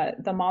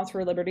 the Moms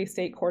for Liberty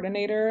state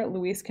coordinator,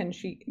 Louise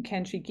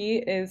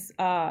Kanshiki, is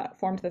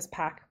formed this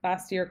PAC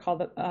last year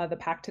called the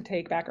PAC to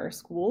Take Back Our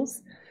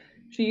Schools.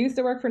 She used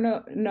to work for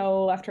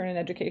No Left Turn in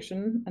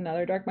Education,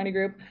 another dark money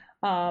group,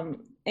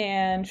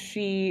 and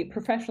she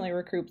professionally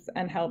recruits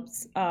and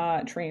helps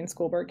train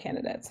school board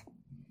candidates.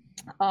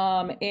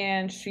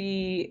 And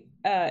she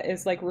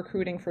is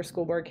recruiting for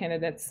school board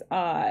candidates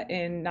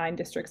in 9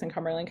 districts in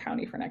Cumberland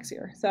County for next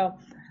year. So,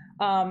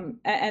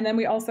 and then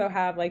we also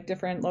have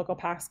different local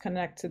PACs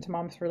connected to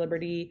Moms for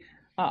Liberty.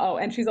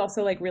 And she's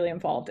also really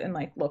involved in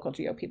local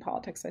GOP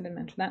politics. I didn't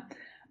mention that.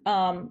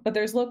 But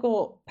there's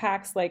local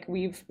PACs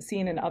we've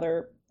seen in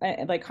other,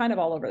 kind of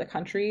all over the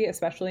country,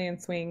 especially in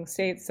swing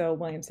states. So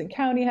Williamson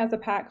County has a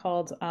PAC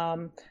called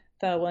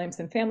the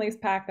Williamson Families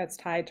PAC that's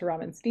tied to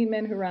Robin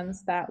Steenman, who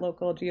runs that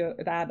local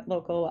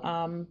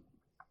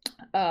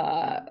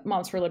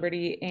Moms for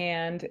Liberty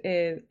and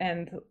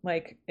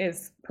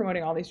is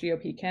promoting all these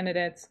GOP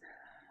candidates.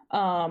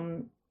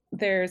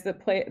 there's a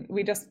play,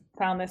 we just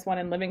found this one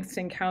in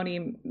Livingston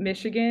County,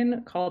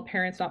 Michigan, called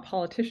Parents Not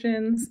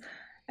Politicians,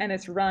 and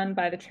it's run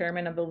by the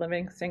chairman of the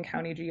Livingston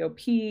County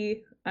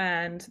GOP.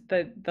 And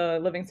the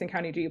Livingston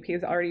County GOP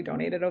has already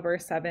donated over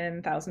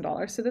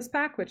 $7,000 to this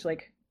PAC, which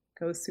like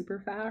goes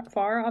super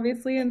far,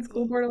 obviously, in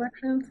school board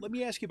elections. Let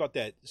me ask you about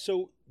that.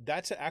 So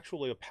that's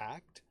actually a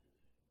pact.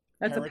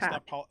 That's Parents a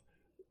PAC.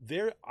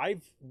 There,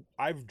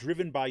 I've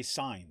driven by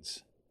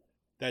signs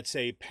that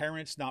say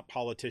 "Parents Not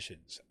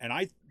Politicians," and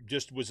I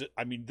just was.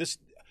 I mean,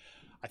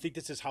 I think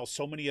this is how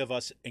so many of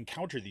us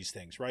encounter these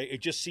things, right?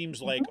 It just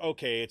seems like,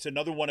 okay, it's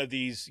another one of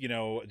these,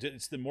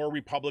 it's the more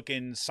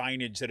Republican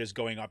signage that is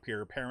going up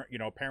here.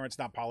 Parents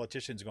Not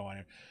Politicians going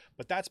in,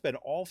 but that's been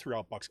all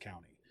throughout Bucks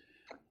County.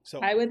 So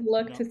I would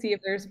look to see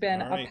if there's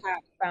been All right. a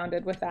PAC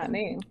founded with that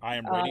name. I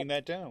am writing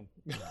that down.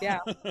 Yeah.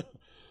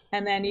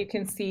 And then you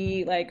can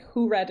see like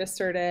who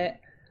registered it.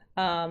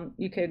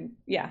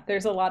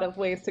 There's a lot of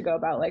ways to go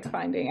about like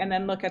finding, and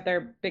then look at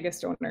their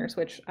biggest donors,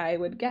 which I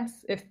would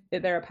guess if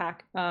they're a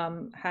PAC,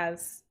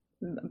 has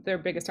their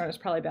biggest donors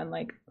probably been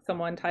like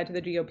someone tied to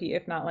the GOP,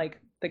 if not like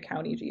the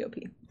county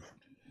GOP.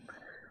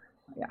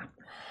 Yeah.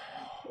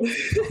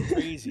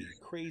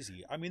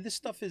 Crazy. I mean, this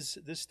stuff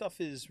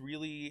is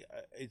really,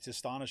 it's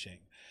astonishing.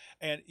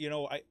 And,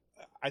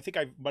 I think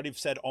I might have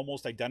said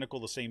almost identical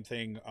the same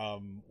thing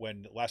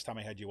when last time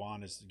I had you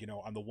on is,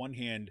 on the one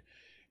hand,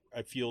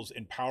 it feels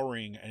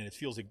empowering and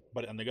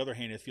but on the other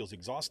hand, it feels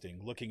exhausting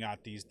looking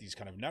at these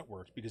kind of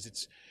networks, because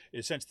it's in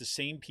a sense the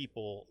same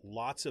people,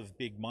 lots of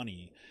big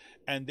money,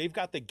 and they've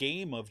got the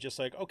game of just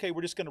like, okay,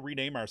 we're just going to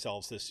rename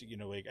ourselves this,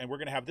 and we're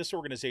going to have this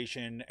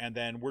organization, and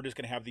then we're just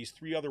going to have these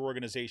 3 other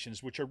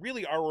organizations, which are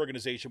really our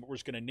organization, but we're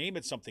just going to name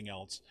it something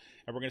else,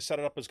 and we're going to set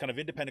it up as kind of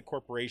independent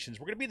corporations.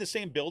 We're going to be in the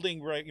same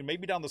building, right?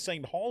 Maybe down the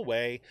same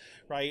hallway,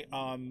 right?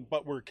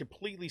 But we're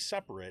completely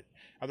separate.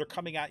 And they're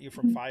coming at you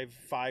from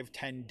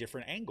 10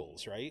 different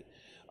angles, right?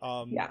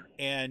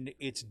 And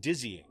it's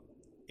dizzying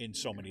in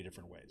so many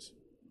different ways.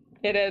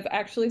 It is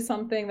actually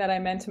something that I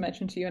meant to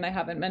mention to you and I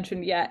haven't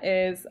mentioned yet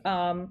is,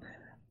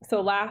 so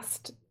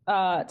last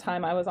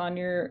time I was on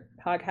your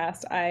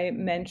podcast, I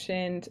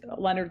mentioned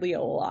Leonard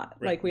Leo a lot.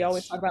 Right. Like we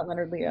always talk about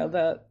Leonard Leo,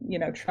 the,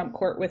 Trump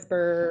court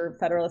whisperer,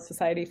 Federalist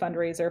Society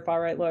fundraiser,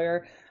 far right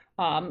lawyer,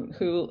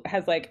 who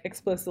has like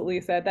explicitly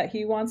said that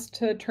he wants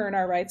to turn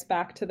our rights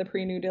back to the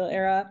pre-New Deal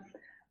era.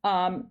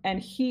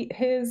 And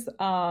his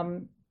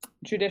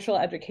judicial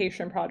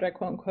education project,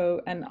 quote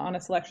unquote, and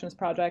Honest Elections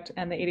Project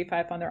and the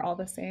 85 Fund, they're all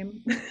the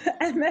same.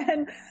 And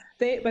then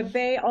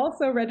they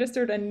also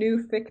registered a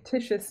new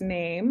fictitious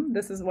name.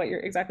 This is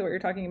exactly what you're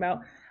talking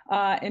about,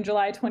 in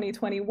July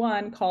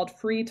 2021, called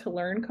Free to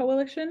Learn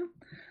Coalition.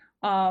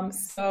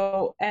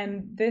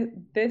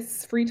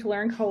 This Free to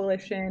Learn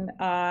Coalition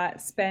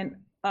spent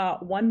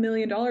 $1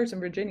 million in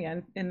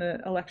Virginia in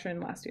the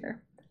election last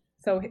year.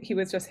 So he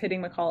was just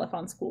hitting McAuliffe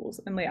on schools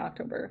in late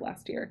October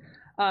last year.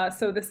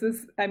 So this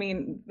is, I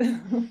mean,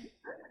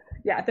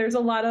 there's a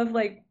lot of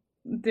like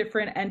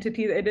different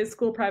entities. It is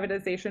school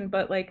privatization,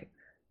 but like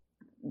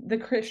the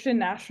Christian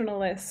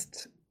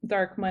nationalist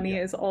dark money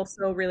is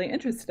also really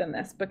interested in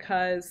this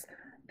because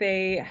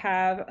they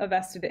have a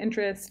vested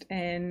interest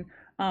in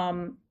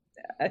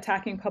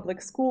attacking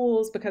public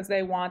schools because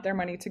they want their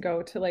money to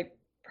go to like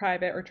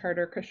private or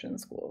charter Christian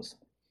schools.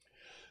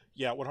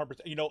 Yeah,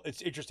 100%.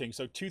 It's interesting.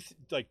 So two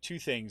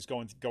things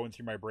going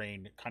through my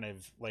brain, kind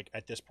of like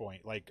at this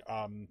point. Like,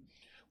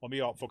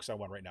 I'll focus on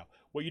one right now.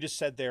 What you just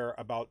said there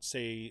about,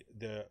 say,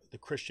 the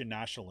Christian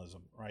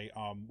nationalism, right?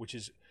 Which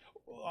is,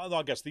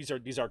 I guess these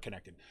are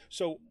connected.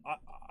 So,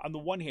 on the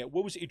one hand,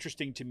 what was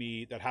interesting to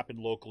me that happened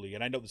locally,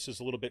 and I know this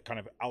is a little bit kind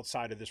of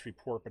outside of this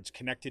report, but it's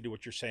connected to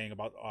what you're saying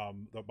about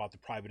the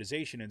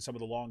privatization and some of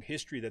the long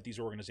history that these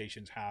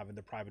organizations have in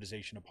the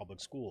privatization of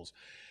public schools.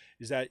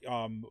 Is that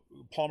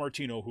Paul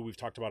Martino, who we've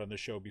talked about on the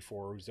show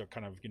before, who's a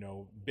kind of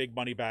big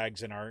money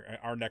bags in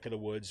our neck of the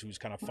woods, who's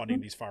kind of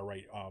funding these far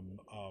right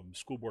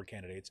school board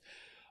candidates.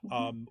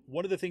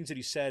 One of the things that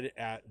he said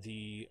at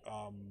the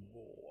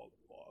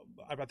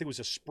I think it was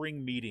a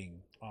spring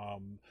meeting,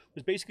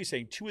 was basically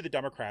saying 2 of the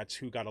Democrats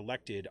who got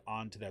elected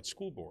onto that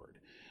school board,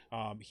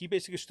 he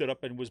basically stood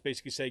up and was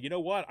basically saying, you know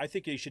what, I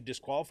think they should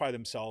disqualify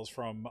themselves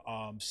from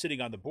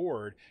sitting on the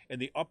board in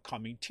the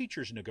upcoming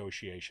teachers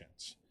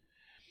negotiations.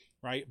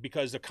 Right,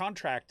 because the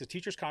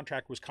teacher's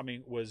contract was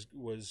going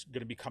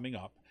to be coming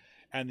up,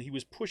 and he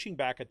was pushing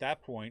back at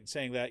that point,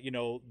 saying that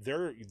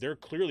they're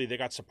clearly, they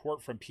got support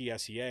from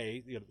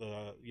PSEA,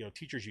 the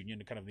teachers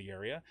union, kind of in the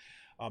area.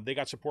 They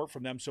got support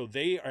from them, so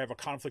they have a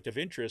conflict of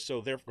interest.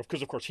 So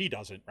because of course he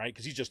doesn't, right?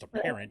 Because he's just a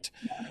parent.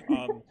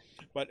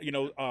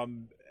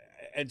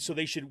 And so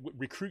they should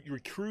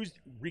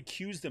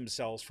recuse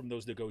themselves from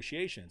those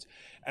negotiations.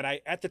 And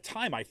at the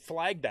time I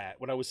flagged that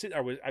when I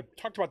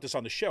talked about this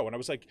on the show, and I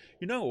was like,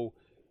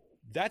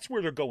 that's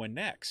where they're going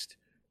next,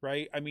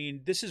 right? I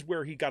mean, this is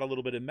where he got a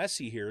little bit of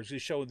messy here, is to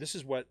show this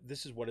is what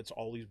it's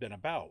always been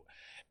about.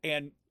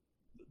 And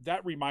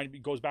that reminded me,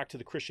 goes back to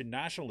the Christian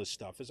nationalist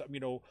stuff. Is,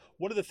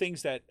 one of the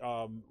things that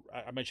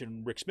I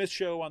mentioned Rick Smith's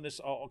show on this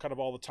kind of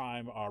all the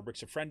time.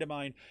 Rick's a friend of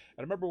mine, and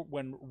I remember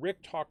when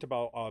Rick talked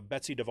about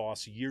Betsy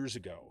DeVos years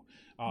ago.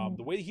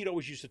 The way that he'd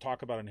always used to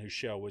talk about it in his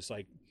show was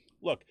like,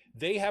 look,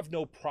 they have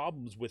no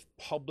problems with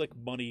public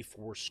money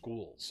for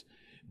schools.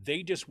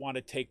 They just want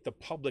to take the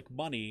public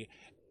money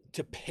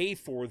to pay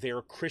for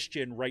their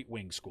Christian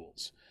right-wing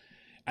schools,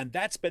 and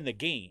that's been the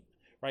game.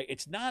 Right,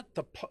 it's not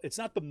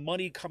the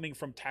money coming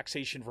from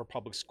taxation for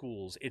public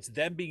schools. It's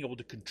them being able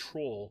to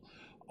control,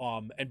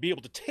 and be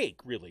able to take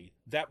really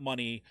that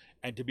money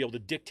and to be able to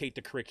dictate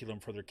the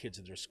curriculum for their kids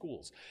in their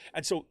schools.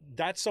 And so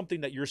that's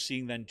something that you're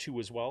seeing then too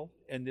as well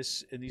in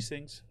these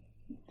things.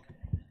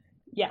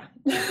 Yeah,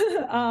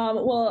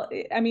 well,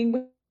 I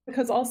mean,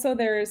 because also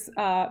there's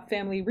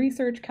Family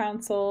Research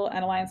Council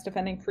and Alliance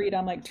Defending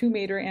Freedom, like two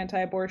major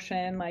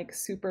anti-abortion, like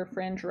super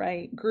fringe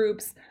right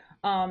groups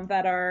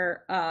that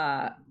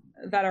are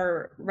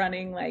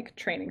running like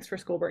trainings for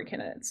school board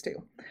candidates too,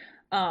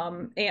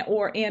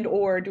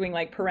 or doing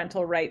like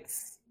parental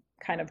rights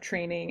kind of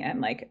training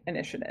and like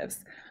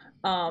initiatives.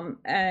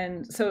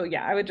 And so,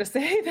 yeah, I would just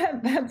say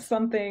that that's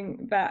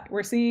something that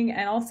we're seeing.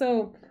 And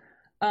also,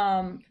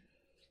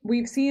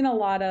 we've seen a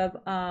lot of,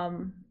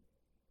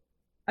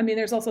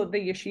 there's also the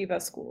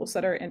yeshiva schools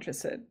that are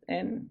interested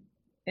in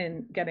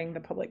getting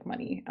the public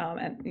money.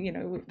 And,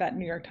 that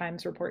New York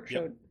Times report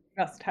showed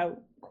just how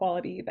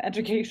quality the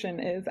education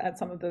is at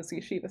some of those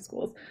yeshiva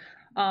schools.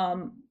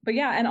 But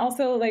yeah, and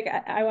also like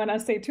I want to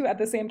say too, at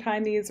the same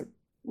time, these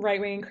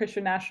right-wing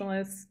Christian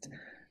nationalist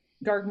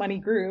dark money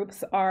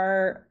groups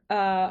are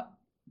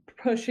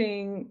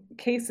pushing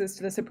cases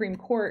to the Supreme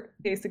Court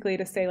basically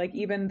to say like,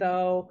 even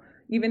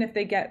if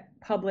they get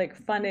public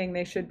funding,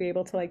 they should be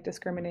able to like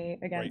discriminate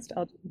against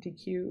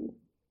LGBTQ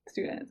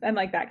students and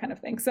like that kind of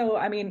thing. So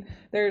I mean,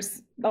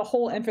 there's the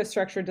whole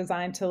infrastructure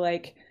designed to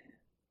like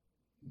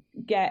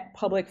get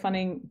public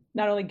funding,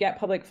 not only get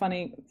public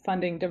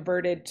funding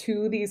diverted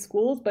to these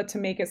schools, but to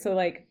make it so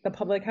like the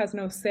public has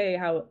no say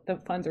how the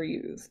funds are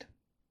used.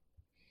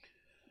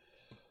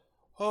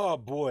 Oh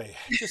boy,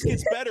 it just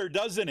gets better,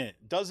 doesn't it?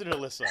 Doesn't it,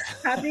 Alyssa?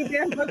 Happy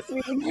Banned Books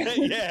Week.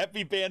 Yeah,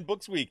 happy Banned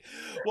Books Week.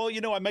 Well,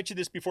 I mentioned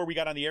this before we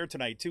got on the air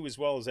tonight too, as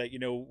well as that,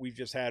 we've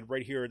just had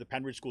right here at the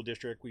Penridge School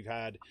District, we've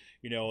had,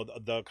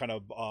 the kind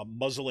of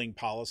muzzling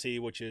policy,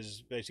 which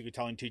is basically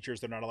telling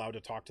teachers they're not allowed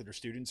to talk to their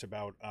students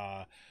about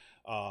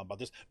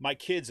this. My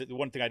kids, the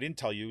one thing I didn't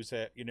tell you is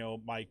that,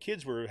 my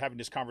kids were having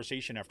this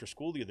conversation after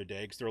school the other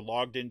day because they're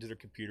logged into their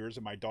computers,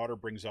 and my daughter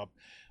brings up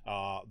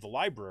the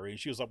library, and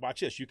she was like, watch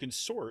this, you can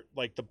sort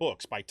like the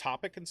books by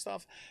topic and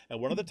stuff. And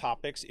one of the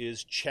topics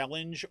is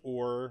challenge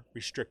or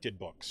restricted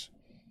books.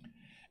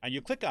 And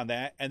you click on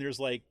that and there's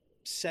like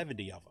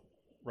 70 of them,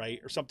 right?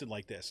 Or something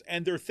like this.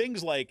 And there are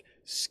things like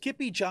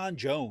Skippy John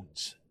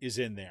Jones is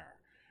in there.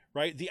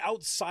 Right, The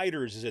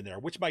Outsiders is in there,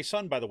 which my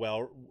son, by the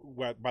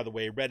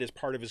way, read as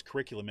part of his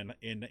curriculum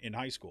in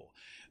high school.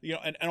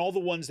 And all the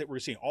ones that we're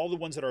seeing, all the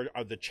ones that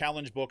are the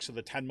challenge books or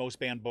the 10 most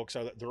banned books,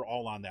 they're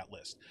all on that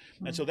list.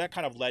 Mm-hmm. And so that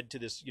kind of led to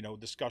this,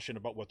 discussion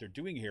about what they're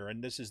doing here.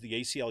 And this is the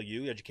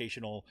ACLU,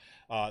 Educational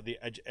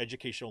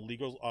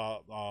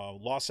Legal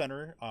Law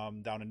Center,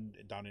 down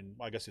in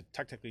I guess it's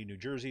technically New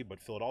Jersey, but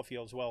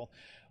Philadelphia as well.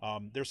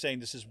 They're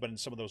saying this has been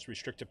some of those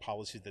restrictive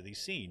policies that they've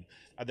seen.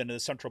 And then in the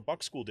Central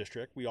Bucks School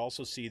District, we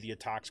also see the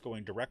attacks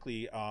going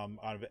directly out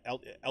of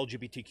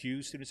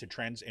LGBTQ students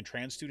and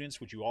trans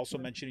students, which you also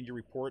mentioned in your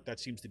report. That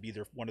seems to be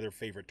one of their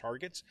favorite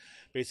targets,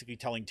 basically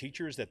telling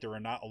teachers that they're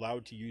not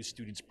allowed to use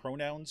students'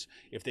 pronouns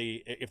if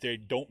they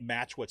don't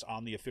match what's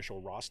on the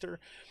official roster.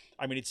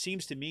 I mean, it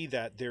seems to me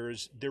that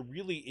there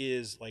really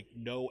is like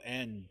no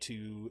end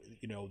to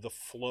the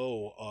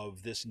flow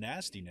of this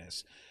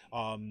nastiness,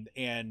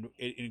 and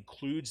it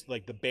includes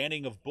like the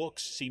banning of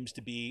books seems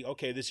to be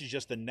okay. This is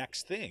just the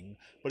next thing,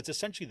 but it's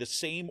essentially the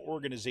same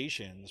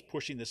organizations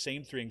pushing the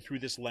same thing through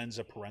this lens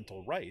of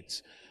parental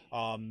rights,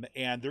 and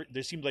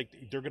they seem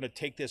like they're going to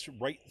take this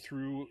right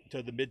through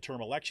to the midterm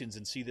elections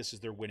and see this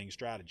as their winning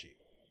strategy.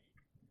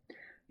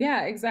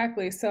 Yeah,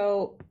 exactly.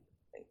 So,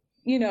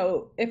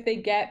 if they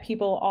get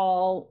people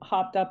all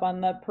hopped up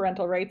on the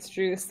parental rights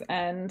juice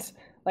and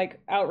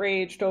like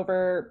outraged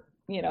over,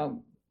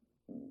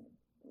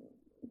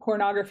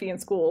 pornography in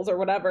schools or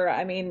whatever,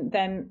 I mean,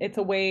 then it's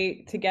a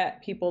way to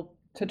get people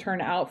to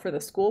turn out for the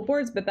school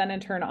boards. But then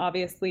in turn,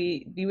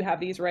 obviously, you have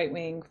these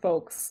right-wing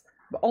folks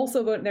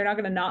also vote. They're not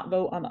going to not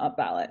vote on the up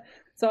ballot.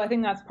 So I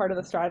think that's part of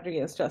the strategy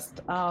is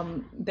just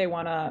they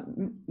want to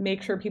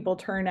make sure people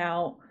turn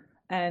out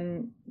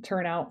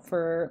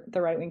for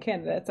the right-wing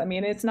candidates. I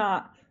mean,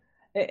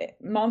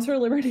 Moms for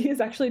Liberty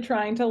is actually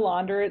trying to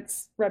launder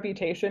its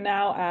reputation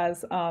now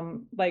as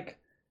like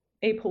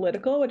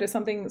apolitical, which is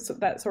something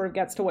that sort of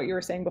gets to what you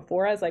were saying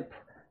before as like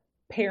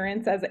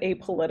parents as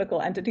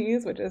apolitical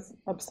entities, which is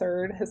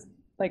absurd,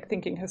 like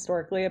thinking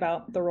historically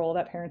about the role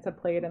that parents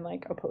have played in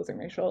like opposing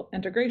racial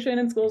integration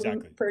in schools,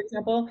 exactly. For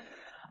example.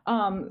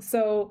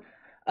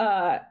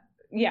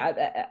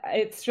 Yeah,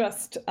 it's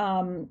just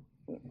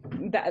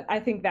that I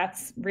think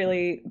that's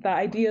really the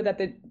idea that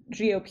the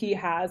GOP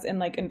has in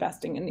like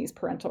investing in these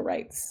parental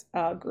rights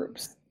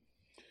groups.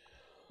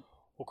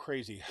 Well,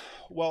 crazy.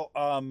 Well,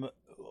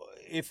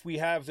 if we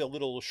have the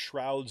little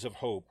shrouds of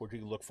hope, we're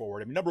going to look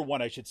forward. I mean, number one,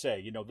 I should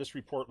say, this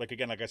report, like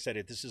I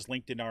said, this is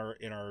linked in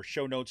our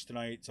show notes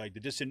tonight. It's like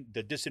the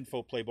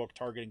Disinfo playbook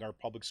targeting our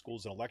public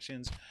schools and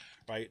elections.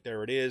 Right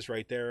there, it is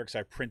right there. Because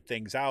I print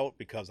things out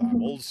because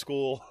I'm old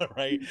school,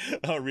 right?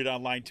 I'll read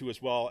online too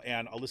as well.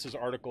 And Alyssa's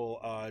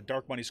article,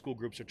 dark money school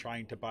groups are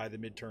trying to buy the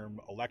midterm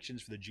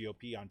elections for the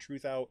GOP on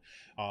Truth Out.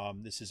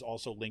 This is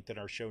also linked in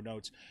our show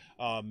notes.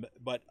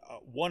 But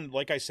one,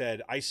 like I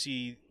said, I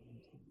see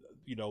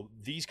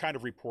these kind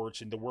of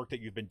reports and the work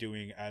that you've been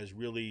doing as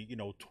really,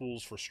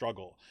 tools for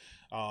struggle,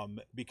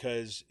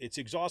 because it's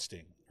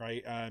exhausting,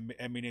 right?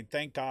 I mean, and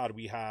thank God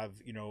we have,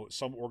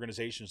 some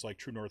organizations like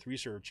True North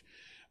Research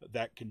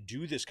that can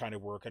do this kind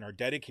of work and are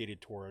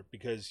dedicated toward it,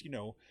 because,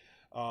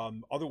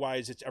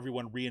 otherwise it's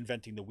everyone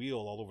reinventing the wheel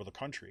all over the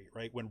country,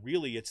 right? When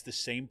really it's the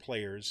same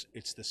players,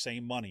 it's the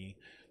same money,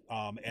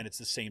 and it's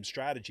the same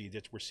strategy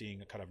that we're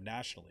seeing kind of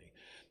nationally.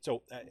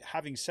 So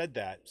having said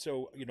that,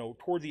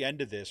 toward the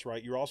end of this,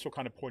 right, you're also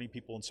kind of pointing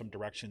people in some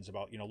directions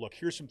about, look,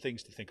 here's some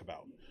things to think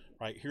about,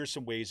 right? Here's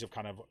some ways of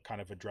kind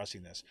of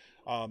addressing this.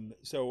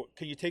 So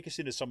can you take us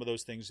into some of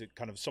those things, that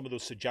kind of some of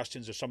those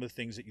suggestions or some of the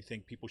things that you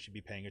think people should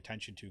be paying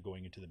attention to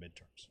going into the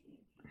midterms?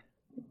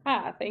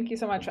 Thank you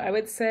so much. I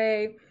would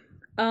say,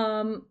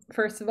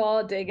 first of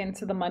all, dig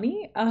into the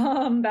money.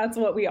 That's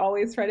what we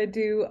always try to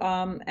do.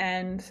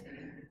 And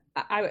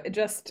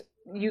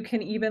you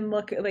can even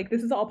look, like,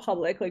 this is all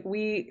public, like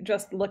we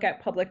just look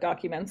at public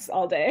documents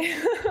all day.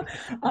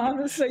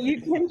 So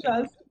you can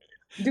just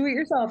do it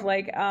yourself.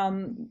 Like,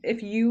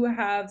 if you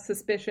have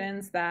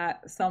suspicions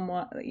that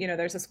someone,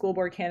 there's a school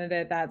board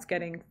candidate that's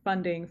getting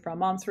funding from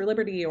Moms for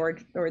Liberty or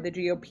the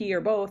GOP or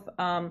both,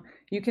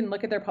 you can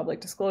look at their public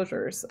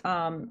disclosures,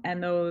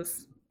 and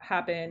those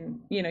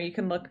happen, you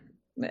can look,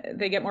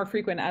 they get more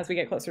frequent as we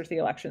get closer to the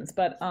elections,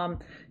 but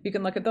you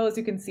can look at those,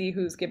 you can see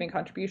who's giving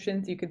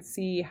contributions, you can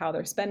see how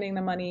they're spending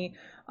the money,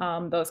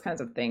 those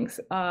kinds of things.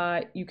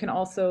 You can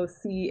also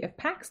see if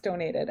PACs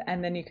donated,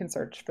 and then you can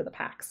search for the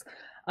PACs.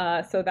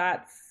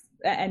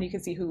 And you can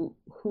see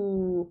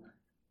who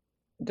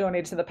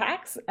donated to the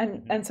PACs,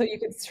 and so you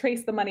could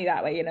trace the money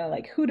that way,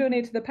 like who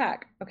donated to the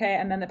PAC, okay,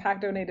 and then the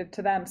PAC donated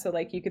to them, so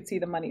like you could see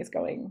the money is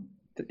going,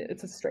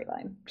 it's a straight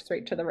line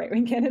straight to the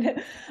right-wing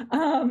candidate.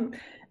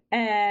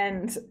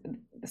 And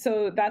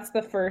so that's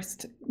the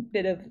first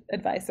bit of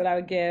advice that I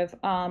would give.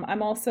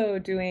 I'm also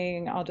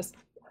doing, I'll just,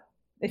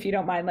 if you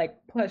don't mind, like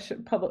push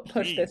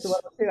this a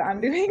little too. I'm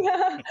doing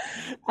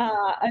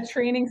a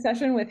training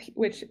session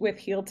with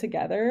Heal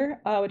Together,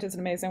 which is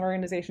an amazing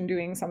organization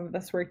doing some of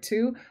this work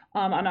too,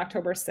 on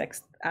October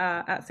 6th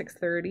at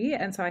 6:30.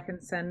 And so I can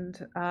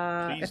send,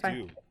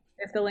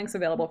 if the link's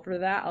available for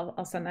that,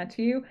 I'll send that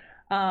to you.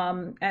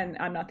 And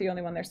I'm not the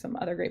only one. There's some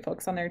other great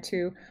folks on there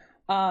too.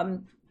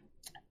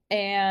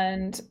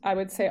 And I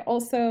would say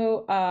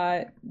also,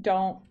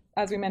 don't,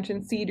 as we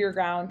mentioned, cede your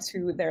ground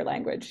to their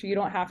language. You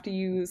don't have to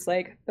use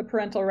like the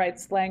parental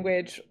rights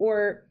language,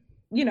 or,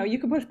 you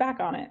can push back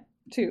on it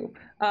too.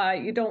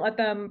 You don't let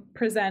them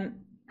present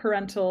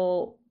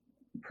parental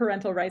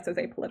rights as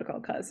apolitical,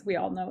 because we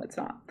all know it's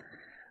not.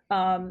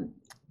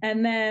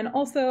 And then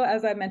also,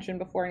 as I mentioned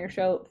before in your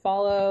show,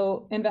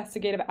 follow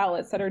investigative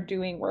outlets that are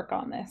doing work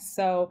on this.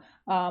 So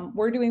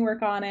we're doing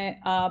work on it,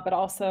 but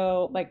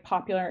also like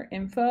Popular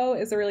Info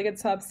is a really good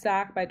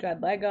Substack by Jed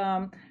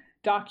Legum.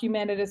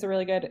 Documented is a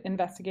really good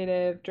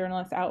investigative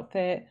journalist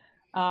outfit.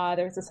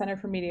 There's the Center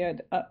for Media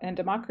and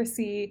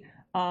Democracy,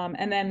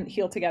 and then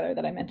Heal Together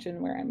that I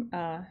mentioned, where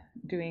I'm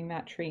doing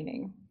that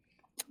training.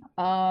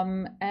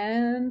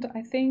 And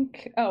I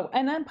think,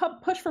 and then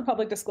push for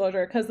public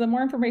disclosure, because the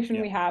more information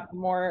we have, the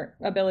more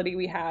ability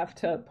we have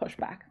to push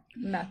back.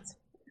 And that's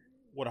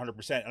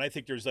 100%. And I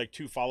think there's like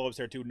two follow-ups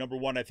there too. Number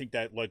one, I think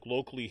that like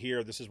locally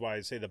here, this is why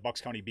I say the Bucks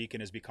County Beacon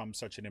has become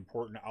such an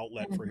important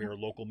outlet for here,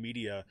 local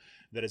media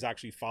that is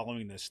actually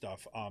following this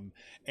stuff.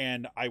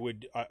 And I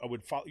would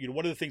follow,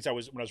 one of the things when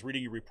I was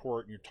reading your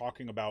report and you're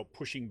talking about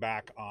pushing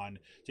back on,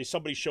 say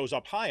somebody shows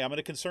up, hi, I'm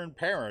a concerned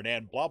parent,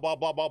 and blah, blah,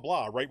 blah, blah,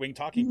 blah, right-wing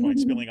talking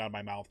points spilling out of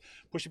my mouth.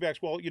 Pushing back,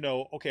 well,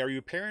 okay, are you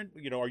a parent?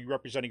 Are you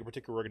representing a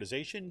particular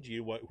organization?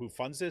 Who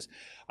funds this?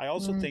 I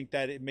also think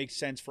that it makes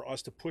sense for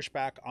us to push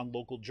back on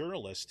local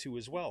journalists too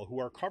as well, who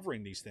are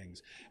covering these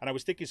things. And I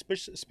was thinking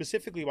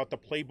specifically about the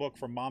playbook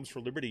from Moms for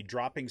Liberty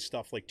dropping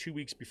stuff like 2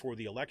 weeks before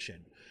the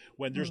election,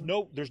 when there's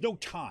no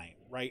time,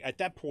 right? At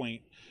that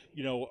point,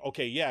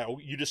 okay, yeah,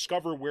 you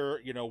discover where,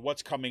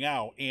 what's coming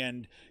out,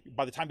 and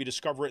by the time you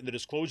discover it and the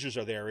disclosures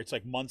are there, it's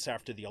like months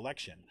after the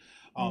election.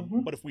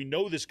 But if we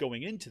know this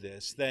going into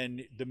this,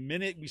 then the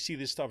minute we see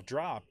this stuff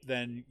drop,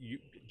 then you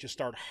just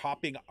start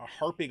harping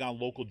on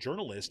local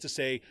journalists to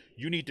say,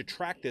 you need to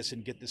track this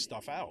and get this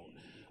stuff out.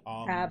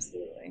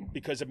 Absolutely.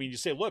 Because you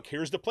say, look,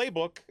 here's the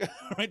playbook,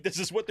 right? This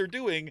is what they're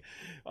doing.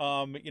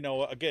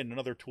 Again,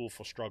 another tool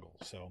for struggle.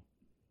 So.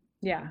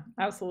 Yeah,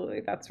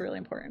 absolutely. That's really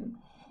important.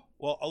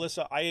 Well,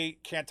 Alyssa, I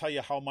can't tell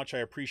you how much I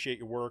appreciate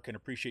your work and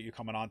appreciate you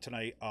coming on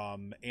tonight.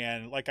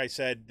 And like I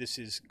said,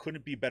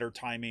 couldn't be better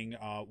timing.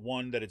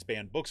 One, that it's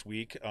Banned Books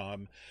Week,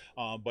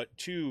 but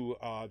two,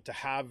 to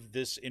have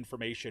this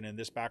information and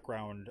this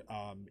background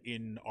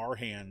in our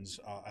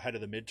hands ahead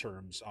of the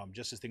midterms,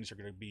 just as things are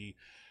going to be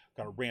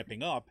kind of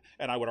ramping up.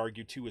 And I would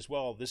argue too as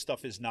well, this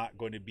stuff is not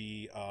going to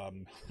be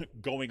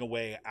going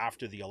away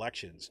after the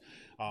elections.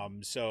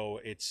 So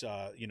it's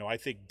I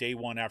think day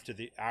one after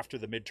the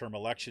midterm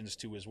elections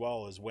too as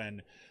well is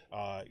when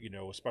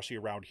especially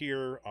around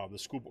here, a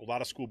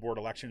lot of school board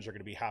elections are going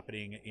to be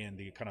happening in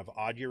the kind of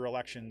odd year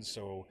elections.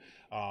 So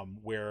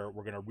where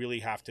we're going to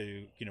really have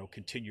to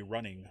continue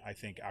running, I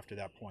think, after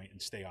that point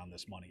and stay on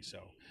this money.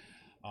 So.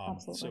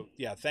 So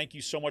yeah, thank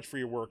you so much for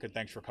your work and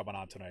thanks for coming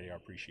on tonight. I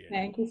appreciate it.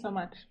 Thank you so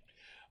much.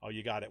 Oh,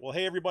 you got it. Well,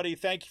 hey, everybody,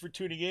 thank you for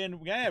tuning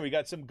in. Yeah, we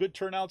got some good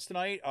turnouts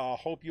tonight.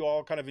 Hope you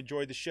all kind of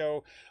enjoyed the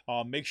show.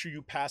 Make sure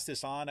you pass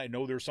this on. I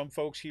know there's some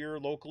folks here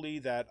locally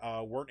that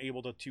weren't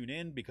able to tune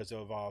in because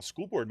of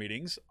school board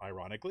meetings,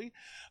 ironically.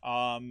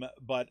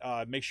 But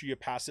make sure you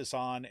pass this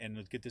on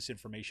and get this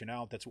information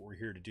out. That's what we're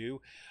here to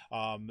do.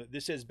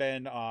 This has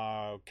been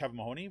Kevin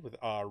Mahoney with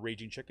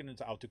Raging Chicken.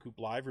 It's Out to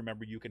Coop Live.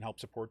 Remember, you can help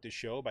support this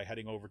show by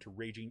heading over to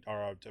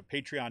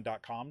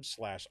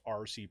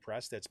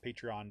patreon.com/RCPress. That's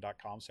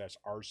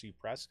patreon.com/RCPress.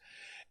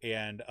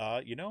 And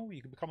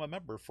you can become a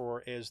member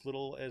for as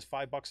little as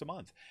 $5 a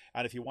month.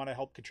 And if you want to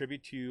help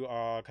contribute to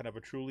kind of a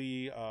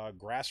truly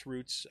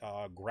grassroots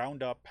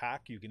ground up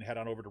pack, you can head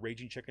on over to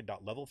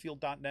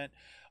ragingchicken.levelfield.net,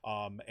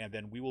 and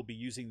then we will be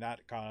using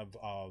that kind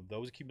of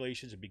those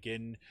accumulations and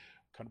begin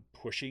kind of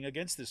pushing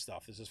against this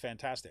stuff. This is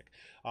fantastic.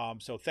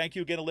 So thank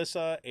you again,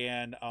 Alyssa,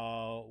 and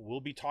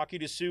we'll be talking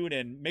to you soon.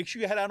 And make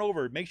sure you head on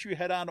over. Make sure you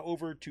head on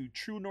over to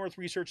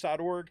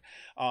truenorthresearch.org.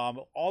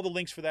 All the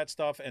links for that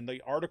stuff and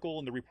the article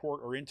and the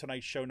report are in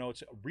tonight's show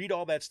notes. Read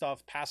all that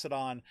stuff, pass it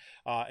on,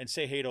 and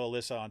say hey to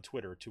Alyssa on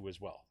Twitter too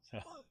as well.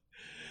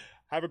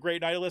 Have a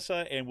great night,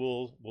 Alyssa, and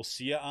we'll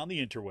see you on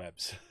the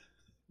interwebs.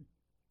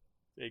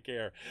 Take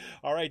care.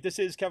 All right, this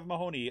is Kevin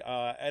Mahoney,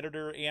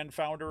 editor and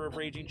founder of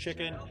Raging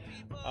Chicken.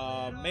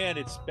 Man,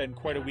 it's been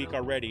quite a week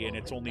already, and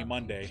it's only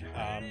Monday.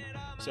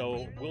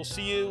 So we'll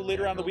see you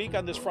later on the week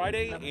on this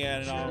Friday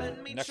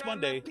and next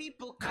Monday. See ya.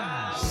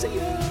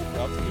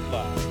 Out to Coop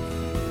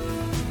Live.